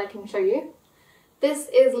ones so that I can show you. This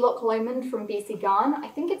is Loch Lomond from BC Garn. I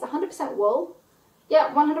think it's 100% wool.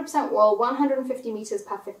 Yeah, 100% wool, 150 meters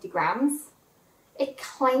per 50 grams. It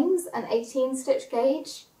claims an 18 stitch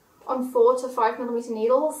gauge on 4 to 5mm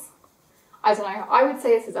needles. I don't know, I would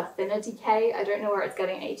say this is a thinner DK. I don't know where it's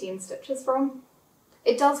getting 18 stitches from.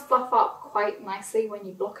 It does fluff up quite nicely when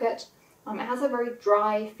you block it. It has a very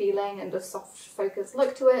dry feeling and a soft focused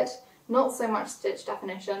look to it. Not so much stitch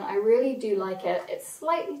definition. I really do like it. It's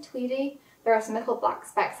slightly tweedy, There are some little black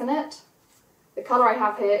specks in it. The colour I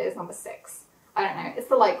have here is number 6. I don't know, it's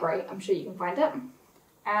the light grey, I'm sure you can find it.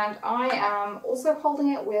 And I am also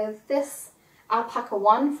holding it with this alpaca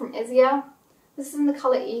one from Isager. This is in the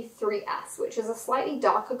colour E3S, which is a slightly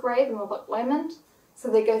darker grey than the loch lomond, so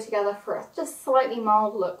they go together for a just slightly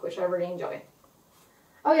mild look, which I really enjoy.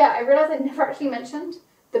 Oh yeah, I realised I never actually mentioned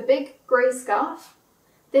the big grey scarf.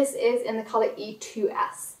 This is in the colour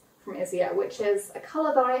E2S from Isager, which is a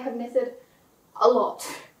colour that I have knitted a lot.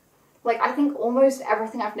 Like, I think almost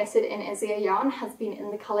everything I've knitted in Isager yarn has been in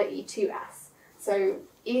the colour E2S. So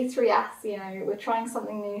E3S, you know, we're trying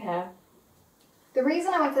something new here. The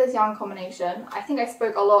reason I went for this yarn combination, I think I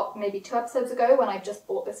spoke a lot maybe 2 episodes ago when I just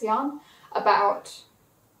bought this yarn about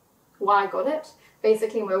why I got it.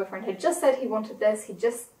 Basically, my boyfriend had just said he wanted this, he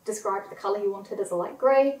just described the colour he wanted as a light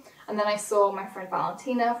grey, and then I saw my friend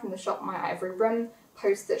Valentina from the shop My Ivory Room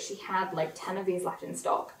post that she had like 10 of these left in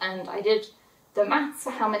stock, and I did the maths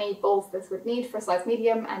for how many balls this would need for a size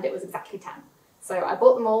medium, and it was exactly 10. So I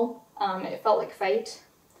bought them all. It felt like fate.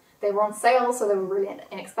 They were on sale, so they were really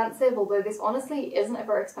inexpensive, although this honestly isn't a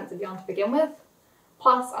very expensive yarn to begin with.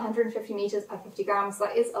 Plus 150 meters per 50 grams,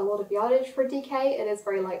 that is a lot of yardage for a DK. It is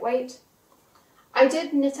very lightweight. I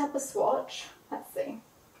did knit up a swatch. Let's see.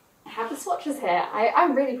 I have the swatches here.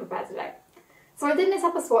 I'm really prepared today. So I did knit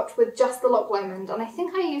up a swatch with just the loch lomond, and I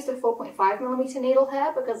think I used a 4.5mm needle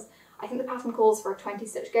here because I think the pattern calls for a 20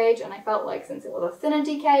 stitch gauge, and I felt like since it was a thinner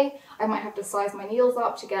DK, I might have to size my needles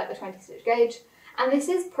up to get the 20 stitch gauge. And this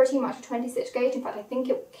is pretty much a 20 stitch gauge. In fact, I think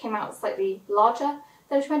it came out slightly larger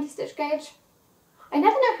than a 20 stitch gauge. I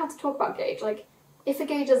never know how to talk about gauge. Like, if a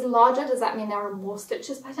gauge is larger, does that mean there are more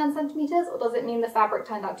stitches per 10 centimeters, or does it mean the fabric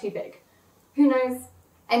turned out too big? Who knows?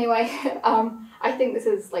 Anyway, I think this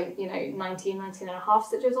is like, you know, 19 and a half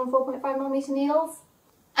stitches on 4.5mm needles.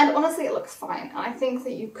 And honestly, it looks fine. And I think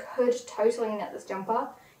that you could totally knit this jumper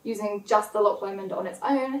using just the loch lomond on its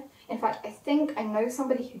own. In fact, I think I know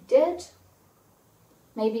somebody who did.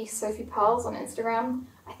 Maybe Sophie Pearls on Instagram.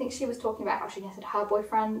 I think she was talking about how she knitted her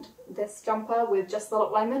boyfriend this jumper with just the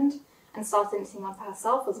loch lomond and started knitting one for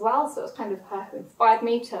herself as well. So it was kind of her who inspired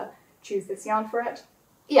me to choose this yarn for it.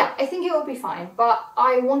 Yeah, I think it will be fine, but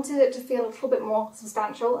I wanted it to feel a little bit more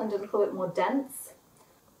substantial and a little bit more dense.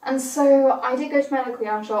 And so I did go to my local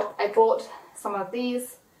yarn shop. I bought some of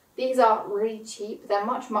these. These are really cheap. They're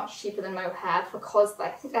much, much cheaper than mohair because I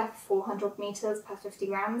think they're 400 meters per 50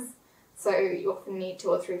 grams. So you often need 2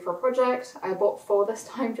 or 3 for a project. I bought 4 this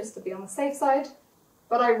time just to be on the safe side.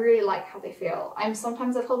 But I really like how they feel. I'm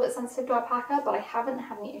sometimes a little bit sensitive to alpaca, but I haven't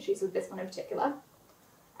had any issues with this one in particular.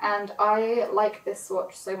 And I like this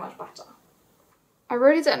swatch so much better. I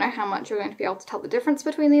really don't know how much you're going to be able to tell the difference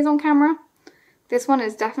between these on camera. This one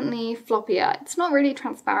is definitely floppier. It's not really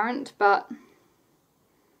transparent, but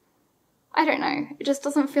I don't know. It just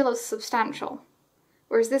doesn't feel as substantial.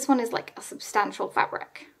 Whereas this one is like a substantial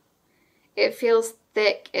fabric. It feels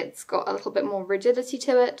thick, it's got a little bit more rigidity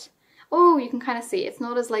to it. Oh, you can kind of see, it's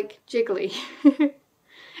not as like jiggly.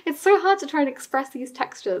 It's so hard to try and express these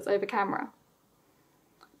textures over camera.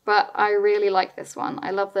 But I really like this one.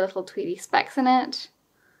 I love the little tweedy specks in it.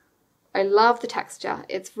 I love the texture.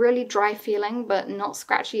 It's really dry feeling, but not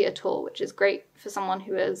scratchy at all, which is great for someone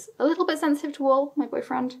who is a little bit sensitive to wool, my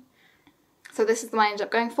boyfriend. So this is the one I ended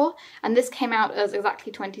up going for, and this came out as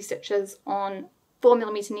exactly 20 stitches on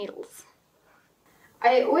 4mm needles.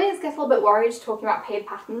 I always get a little bit worried talking about paid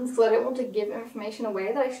patterns because I don't want to give information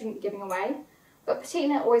away that I shouldn't be giving away. But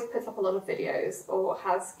Patina always puts up a lot of videos, or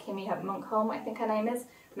has Kimmy Monkholm, I think her name is,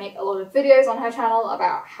 make a lot of videos on her channel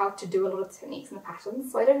about how to do a lot of techniques in the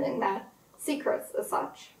patterns, so I don't think they're secrets as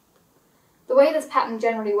such. The way this pattern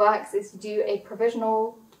generally works is you do a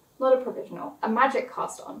provisional, not a provisional, a magic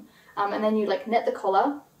cast on, and then you like knit the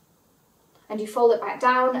collar, and you fold it back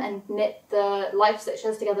down and knit the life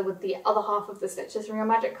stitches together with the other half of the stitches from your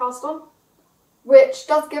magic cast on, which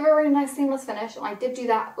does give a really nice seamless finish, and I did do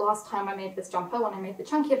that last time I made this jumper when I made the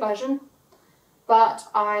chunkier version. But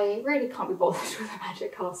I really can't be bothered with a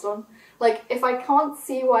magic cast on. Like, if I can't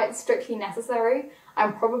see why it's strictly necessary,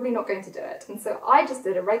 I'm probably not going to do it. And so I just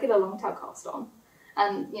did a regular long tail cast on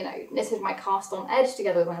and, you know, knitted my cast on edge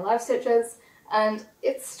together with my live stitches. And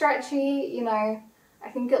it's stretchy, you know, I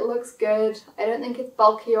think it looks good. I don't think it's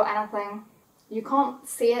bulky or anything. You can't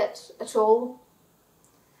see it at all.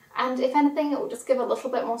 And if anything, it will just give a little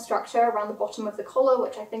bit more structure around the bottom of the collar,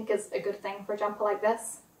 which I think is a good thing for a jumper like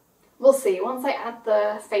this. We'll see. Once I add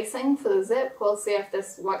the facing for the zip, we'll see if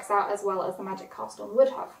this works out as well as the magic cast on would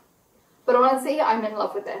have. But honestly, I'm in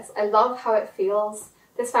love with this. I love how it feels.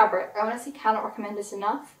 This fabric, I honestly cannot recommend it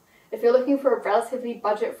enough. If you're looking for a relatively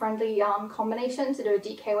budget-friendly yarn combination to do a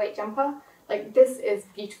DK weight jumper, Like, this is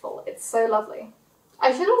beautiful. It's so lovely.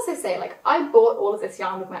 I should also say, like, I bought all of this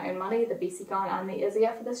yarn with my own money, the BC Garn and the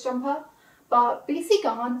Isager for this jumper, but BC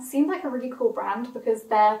Garn seemed like a really cool brand because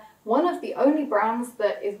they're one of the only brands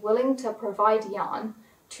that is willing to provide yarn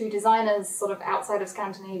to designers sort of outside of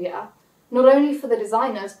Scandinavia, not only for the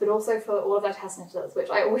designers, but also for all of their test knitters, which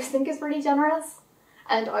I always think is really generous.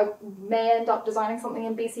 And I may end up designing something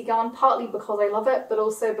in BC Garn, partly because I love it, but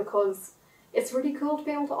also because it's really cool to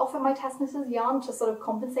be able to offer my test knitters yarn to sort of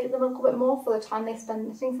compensate them a little bit more for the time they spend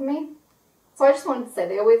knitting for me. So I just wanted to say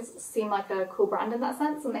they always seem like a cool brand in that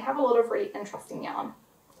sense, and they have a lot of really interesting yarn.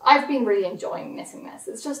 I've been really enjoying knitting this.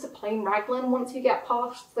 It's just a plain raglan once you get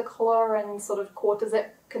past the collar and sort of quarter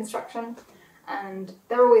zip construction, and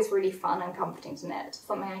they're always really fun and comforting to knit.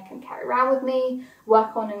 Something I can carry around with me,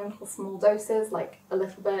 work on in little small doses, like a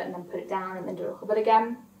little bit and then put it down and then do a little bit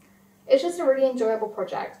again. It's just a really enjoyable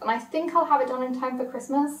project, and I think I'll have it done in time for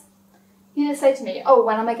Christmas. You just say to me, oh,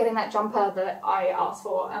 when am I getting that jumper that I asked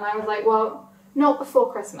for? And I was like, well, not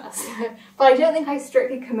before Christmas. But I don't think I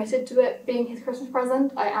strictly committed to it being his Christmas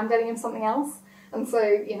present. I am getting him something else. And so,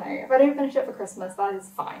 you know, if I don't finish it for Christmas, that is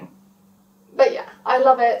fine. But yeah, I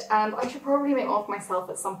love it, and I should probably make one for myself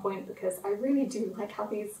at some point because I really do like how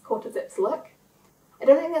these quarter zips look. I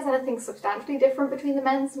don't think there's anything substantially different between the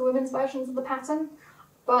men's and women's versions of the pattern,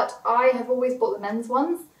 but I have always bought the men's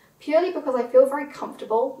ones purely because I feel very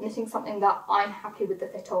comfortable knitting something that I'm happy with the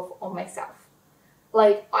fit of on myself.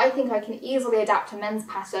 Like, I think I can easily adapt a men's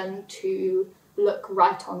pattern to look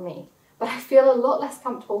right on me, but I feel a lot less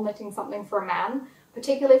comfortable knitting something for a man,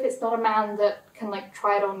 particularly if it's not a man that can like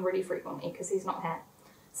try it on really frequently because he's not here.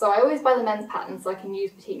 So I always buy the men's patterns so I can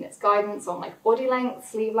use Petite Knit's guidance on like body length,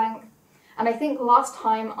 sleeve length, and I think last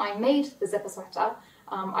time I made the zipper sweater,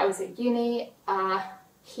 I was at uni.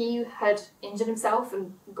 He had injured himself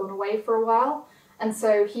and gone away for a while, and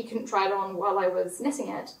so he couldn't try it on while I was knitting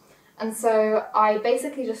it. And so I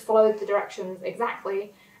basically just followed the directions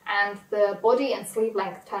exactly, and the body and sleeve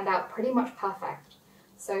length turned out pretty much perfect.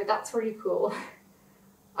 So that's really cool.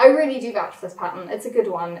 I really do vouch for this pattern. It's a good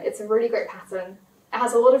one. It's a really great pattern. It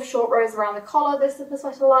has a lot of short rows around the collar, this zipper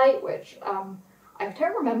sweater light, which I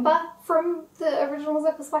don't remember from the original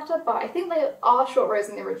zipper sweater, but I think there are short rows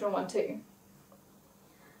in the original one too.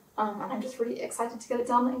 And I'm just really excited to get it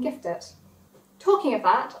done and gift it. Talking of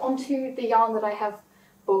that, onto the yarn that I have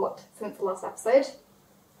bought since the last episode.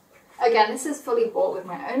 Again, this is fully bought with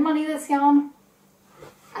my own money, this yarn,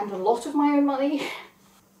 and a lot of my own money.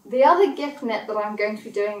 The other gift knit that I'm going to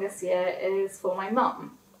be doing this year is for my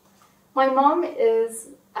mum. My mum is,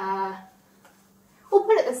 we'll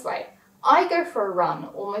put it this way, I go for a run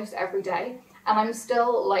almost every day, and I'm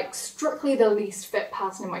still like strictly the least fit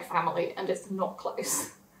person in my family, and it's not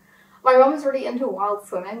close. My mum is really into wild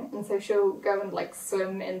swimming, and so she'll go and like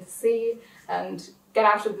swim in the sea and get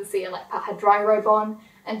out of the sea and like put her dry robe on.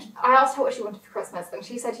 And I asked her what she wanted for Christmas, and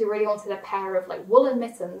she said she really wanted a pair of like woolen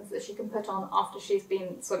mittens that she can put on after she's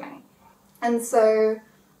been swimming. And so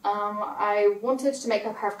I wanted to make her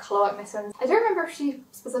a pair of colourwork mittens. I don't remember if she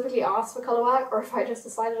specifically asked for colourwork or if I just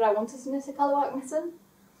decided I wanted to knit a colourwork mitten,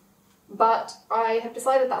 but I have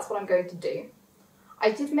decided that's what I'm going to do. I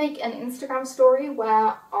did make an Instagram story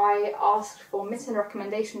where I asked for mitten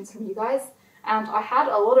recommendations from you guys, and I had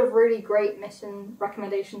a lot of really great mitten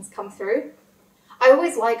recommendations come through. I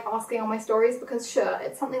always like asking on my stories because sure,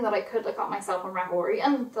 it's something that I could look up myself on Ravelry,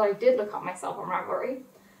 and that I did look up myself on Ravelry.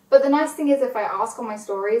 But the nice thing is if I ask on my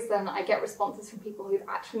stories, then I get responses from people who've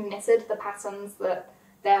actually knitted the patterns that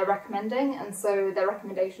they're recommending, and so their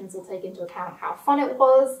recommendations will take into account how fun it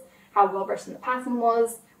was, how well written the pattern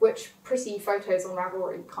was, which pretty photos on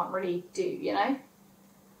Ravelry can't really do, you know?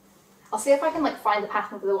 I'll see if I can like find the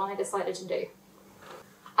pattern for the one I decided to do.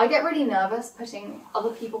 I get really nervous putting other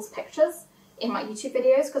people's pictures in my YouTube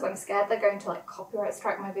videos because I'm scared they're going to like copyright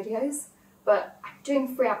strike my videos, but I'm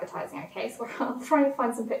doing free advertising, okay? So I'll try and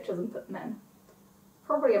find some pictures and put them in.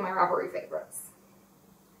 Probably in my Ravelry favourites.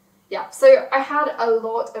 Yeah, so I had a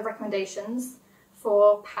lot of recommendations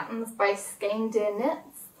for patterns by Skein Deer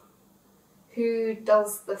Knits, who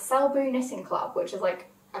does the Selbu Knitting Club, which is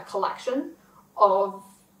like a collection of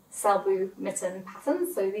Selbu mitten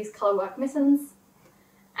patterns, so these colourwork mittens.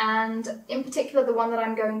 And in particular, the one that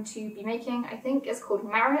I'm going to be making, I think, is called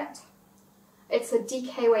Merit. It's a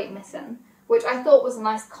DK weight mitten, which I thought was a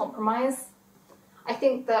nice compromise. I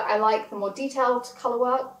think that I like the more detailed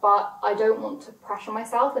colourwork, but I don't want to pressure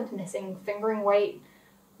myself into knitting fingering weight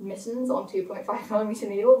mittens on 2.5mm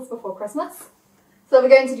needles before Christmas. So we're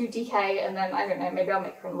going to do DK, and then, I don't know, maybe I'll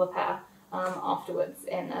make her another pair afterwards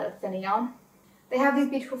in a thinner yarn. They have these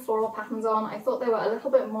beautiful floral patterns on. I thought they were a little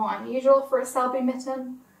bit more unusual for a Selbu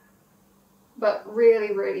mitten. but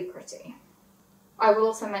really, really pretty. I will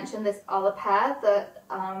also mention this other pair that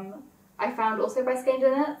I found also by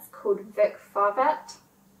It's called Vic Farvet.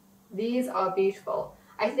 These are beautiful.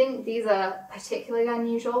 I think these are particularly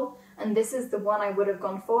unusual, and this is the one I would have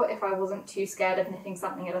gone for if I wasn't too scared of knitting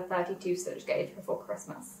something at a 32 stitch gauge before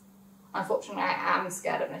Christmas. Unfortunately, I am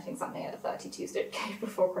scared of knitting something at a 32 stitch gauge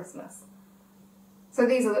before Christmas. So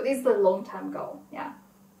these are the long-term goal, yeah.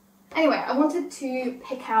 Anyway, I wanted to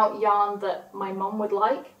pick out yarn that my mum would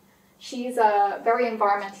like. She's very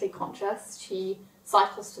environmentally conscious. She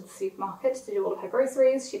cycles to the supermarket to do all of her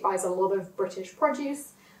groceries. She buys a lot of British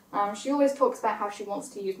produce. She always talks about how she wants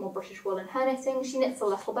to use more British wool in her knitting. She knits a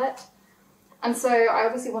little bit. And so I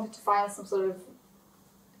obviously wanted to find some sort of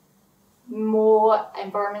more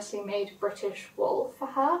environmentally made British wool for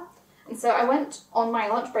her. And so I went on my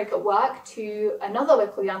lunch break at work to another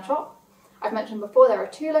local yarn shop. I've mentioned before there are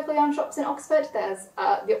two local yarn shops in Oxford. There's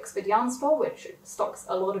the Oxford Yarn Store, which stocks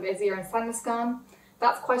a lot of isager and sandnes garn.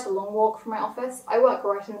 That's quite a long walk from my office. I work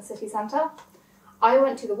right in the city centre. I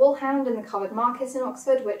went to the Wool Hound in the Covered Market in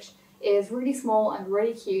Oxford, which is really small and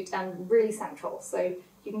really cute and really central, so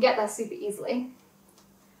you can get there super easily.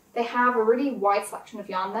 They have a really wide selection of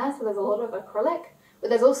yarn there, so there's a lot of acrylic, but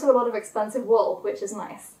there's also a lot of expensive wool, which is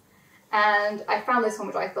nice. And I found this one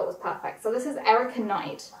which I thought was perfect. So this is Erika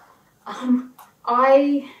Knight.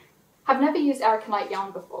 I have never used Erika Knight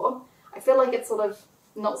yarn before. I feel like it's sort of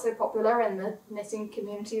not so popular in the knitting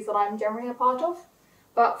communities that I'm generally a part of.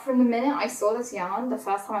 But from the minute I saw this yarn, the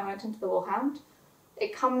first time I went into the Wool Hound,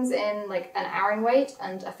 it comes in like an aran weight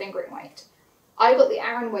and a fingering weight. I got the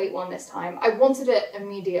aran weight one this time. I wanted it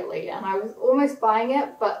immediately and I was almost buying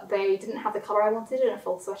it, but they didn't have the colour I wanted in a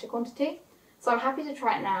full sweater quantity. So I'm happy to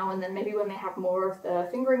try it now, and then maybe when they have more of the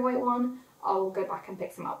fingering weight one, I'll go back and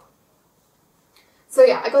pick some up. So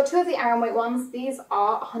yeah, I got two of the aran weight ones. These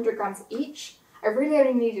are 100 grams each. I really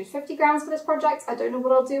only needed 50 grams for this project. I don't know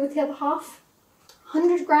what I'll do with the other half.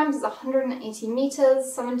 100 grams is 180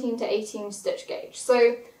 meters, 17 to 18 stitch gauge.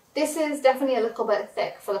 So this is definitely a little bit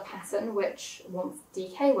thick for the pattern, which wants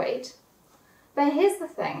DK weight. But here's the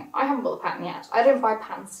thing, I haven't bought the pattern yet. I don't buy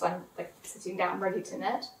patterns so I'm like sitting down ready to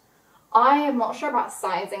knit. I am not sure about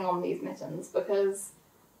sizing on these mittens because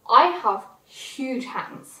I have huge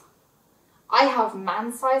hands. I have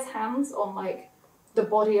man-sized hands on like the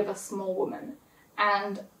body of a small woman,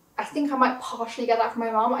 and I think I might partially get that from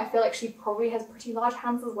my mum. I feel like she probably has pretty large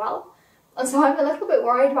hands as well. And so I'm a little bit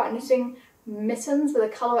worried about knitting mittens with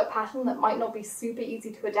a colourwork pattern that might not be super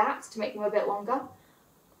easy to adapt to make them a bit longer.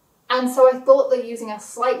 And so I thought that using a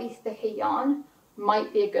slightly thicker yarn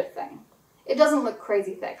might be a good thing. It doesn't look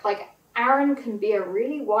crazy thick. Like, aran can be a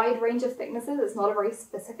really wide range of thicknesses. It's not a very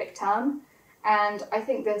specific term. And I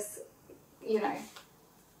think this, you know,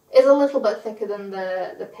 is a little bit thicker than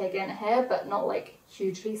the pig in here, but not like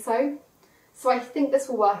hugely so. So I think this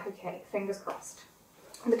will work okay, fingers crossed.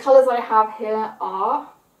 And the colours I have here are,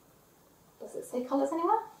 does it say colours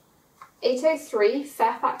anywhere? 803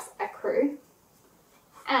 Fairfax Ecru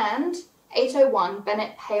and 801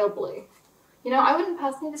 Bennett Pale Blue. You know, I wouldn't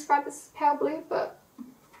personally describe this as pale blue, but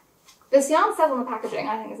this yarn says on the packaging,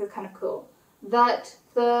 I think this is kind of cool, that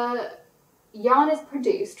the yarn is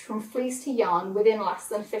produced from fleece to yarn within less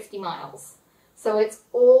than 50 miles. So it's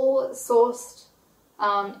all sourced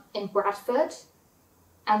in Bradford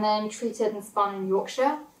and then treated and spun in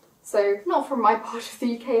Yorkshire. So not from my part of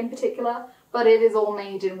the UK in particular, but it is all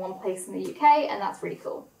made in one place in the UK, and that's really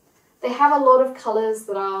cool. They have a lot of colours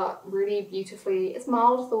that are really beautifully, is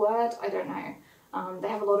mild the word? I don't know. They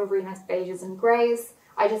have a lot of really nice beiges and greys.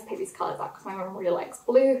 I just picked these colours up because my mum really likes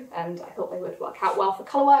blue and I thought they would work out well for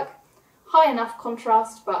colourwork. High enough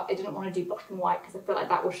contrast, but I didn't want to do black and white because I feel like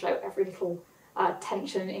that will show every little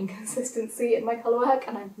tension and inconsistency in my colourwork,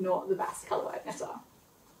 and I'm not the best colourwork knitter.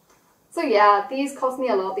 So yeah, these cost me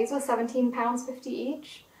a lot. These were £17.50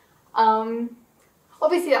 each.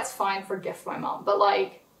 Obviously that's fine for a gift for my mum, but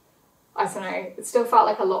like, I don't know, it still felt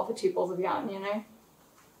like a lot for 2 balls of yarn, you know?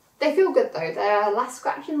 They feel good though. They're less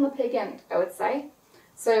scratchy than the pig int, I would say.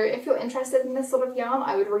 So if you're interested in this sort of yarn,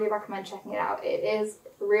 I would really recommend checking it out. It is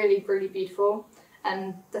really, really beautiful,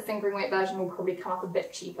 and the fingering weight version will probably come up a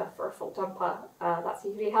bit cheaper for a full jumper. That's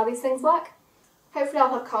usually how these things work. Hopefully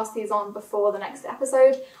I'll have cast these on before the next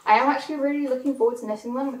episode. I am actually really looking forward to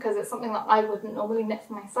knitting them because it's something that I wouldn't normally knit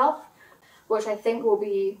for myself, which I think will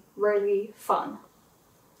be really fun.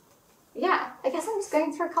 Yeah, I guess I'm just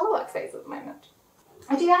going through a colourwork phase at the moment.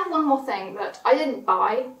 I do have one more thing that I didn't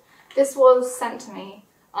buy. This was sent to me,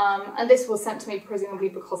 and this was sent to me presumably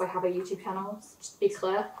because I have a YouTube channel, just to be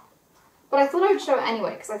clear. But I thought I would show it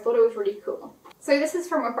anyway because I thought it was really cool. So this is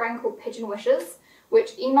from a brand called Pigeon Wishes,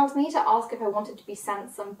 which emailed me to ask if I wanted to be sent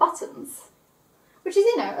some buttons, which is,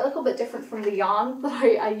 you know, a little bit different from the yarn that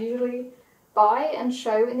I usually buy and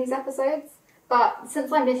show in these episodes. But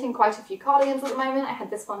since I'm knitting quite a few cardigans at the moment, I had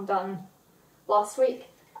this one done last week.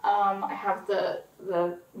 I have the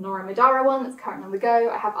Noro Madara one that's currently on the go.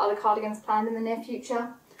 I have other cardigans planned in the near future.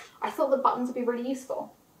 I thought the buttons would be really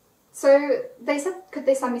useful. So they said, could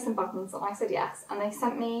they send me some buttons? And I said yes. And they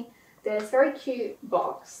sent me this very cute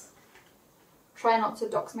box. Try not to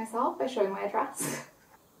dox myself by showing my address.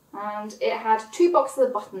 And it had 2 boxes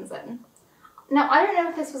of buttons in. Now, I don't know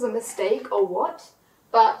if this was a mistake or what,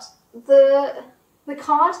 but the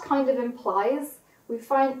card kind of implies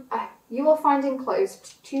you will find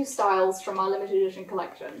enclosed 2 styles from our limited edition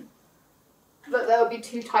collection. That there will be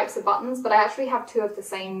 2 types of buttons, but I actually have 2 of the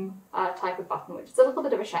same type of button, which is a little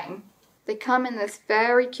bit of a shame. They come in this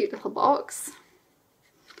very cute little box,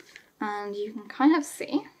 and you can kind of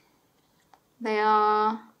see they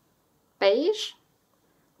are beige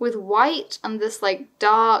with white and this like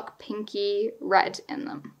dark pinky red in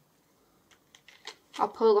them. I'll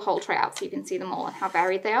pull the whole tray out so you can see them all and how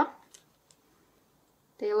varied they are.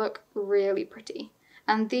 They look really pretty.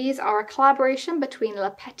 And these are a collaboration between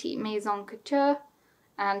La Petite Maison Couture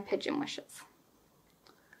and Pigeon Wishes.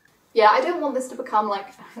 Yeah, I don't want this to become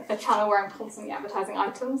like a channel where I'm constantly advertising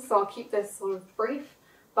items, so I'll keep this sort of brief,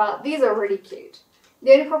 but these are really cute.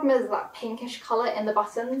 The only problem is that pinkish colour in the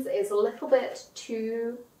buttons is a little bit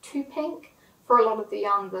too pink for a lot of the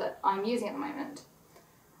yarn that I'm using at the moment.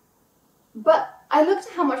 But I looked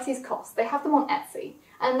at how much these cost. They have them on Etsy,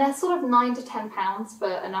 and they're sort of £9 to £10 for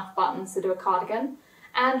enough buttons to do a cardigan.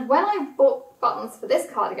 And when I bought buttons for this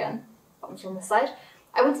cardigan, buttons from this side,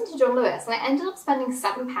 I went into John Lewis and I ended up spending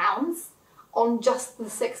 £7 on just the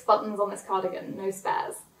 6 buttons on this cardigan, no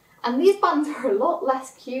spares. And these buttons are a lot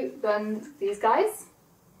less cute than these guys.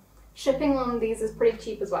 Shipping on these is pretty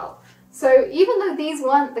cheap as well. So even though these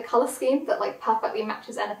weren't the colour scheme that like perfectly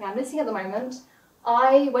matches anything I'm knitting at the moment,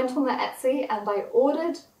 I went on their Etsy and I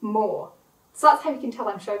ordered more. So that's how you can tell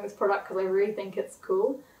I'm showing this product, because I really think it's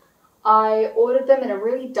cool. I ordered them in a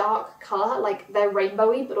really dark colour, like they're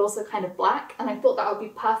rainbowy but also kind of black, and I thought that would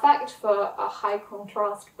be perfect for a high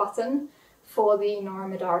contrast button for the Noro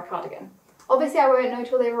Madara cardigan. Obviously I won't know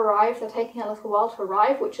till they've arrived. They're taking a little while to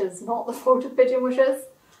arrive, which is not the fault of Pigeon Wishes.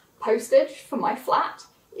 Postage for my flat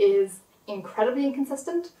is incredibly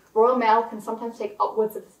inconsistent. Royal Mail can sometimes take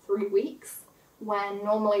upwards of 3 weeks, when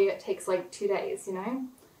normally it takes like 2 days, you know?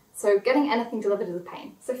 So getting anything delivered is a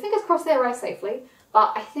pain. So fingers crossed they arrive safely,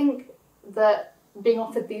 but I think that being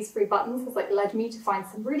offered these 3 buttons has like led me to find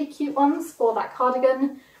some really cute ones for that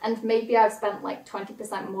cardigan, and maybe I've spent like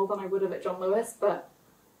 20% more than I would have at John Lewis, but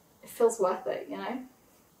it feels worth it, you know?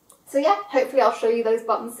 So yeah, hopefully I'll show you those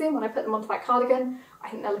buttons soon when I put them onto that cardigan. I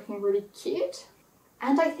think they're looking really cute.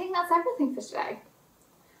 And I think that's everything for today.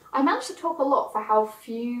 I managed to talk a lot for how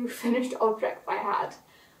few finished objects I had.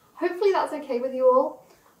 Hopefully that's okay with you all.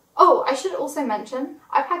 Oh, I should also mention,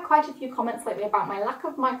 I've had quite a few comments lately about my lack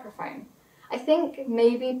of microphone. I think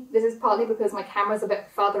maybe this is partly because my camera's a bit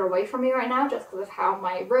further away from me right now, just because of how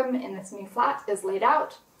my room in this new flat is laid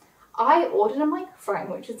out. I ordered a microphone,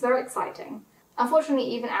 which is very exciting. Unfortunately,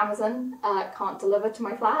 even Amazon can't deliver to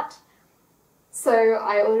my flat. So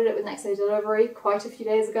I ordered it with next day delivery quite a few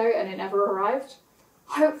days ago and it never arrived.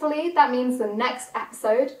 Hopefully that means the next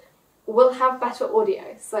episode will have better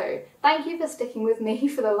audio. So thank you for sticking with me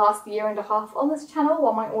for the last 1.5 years on this channel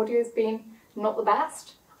while my audio has been not the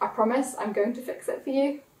best. I promise I'm going to fix it for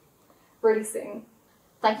you really soon.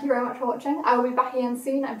 Thank you very much for watching. I will be back again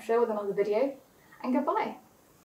soon, I'm sure, with another video, and goodbye.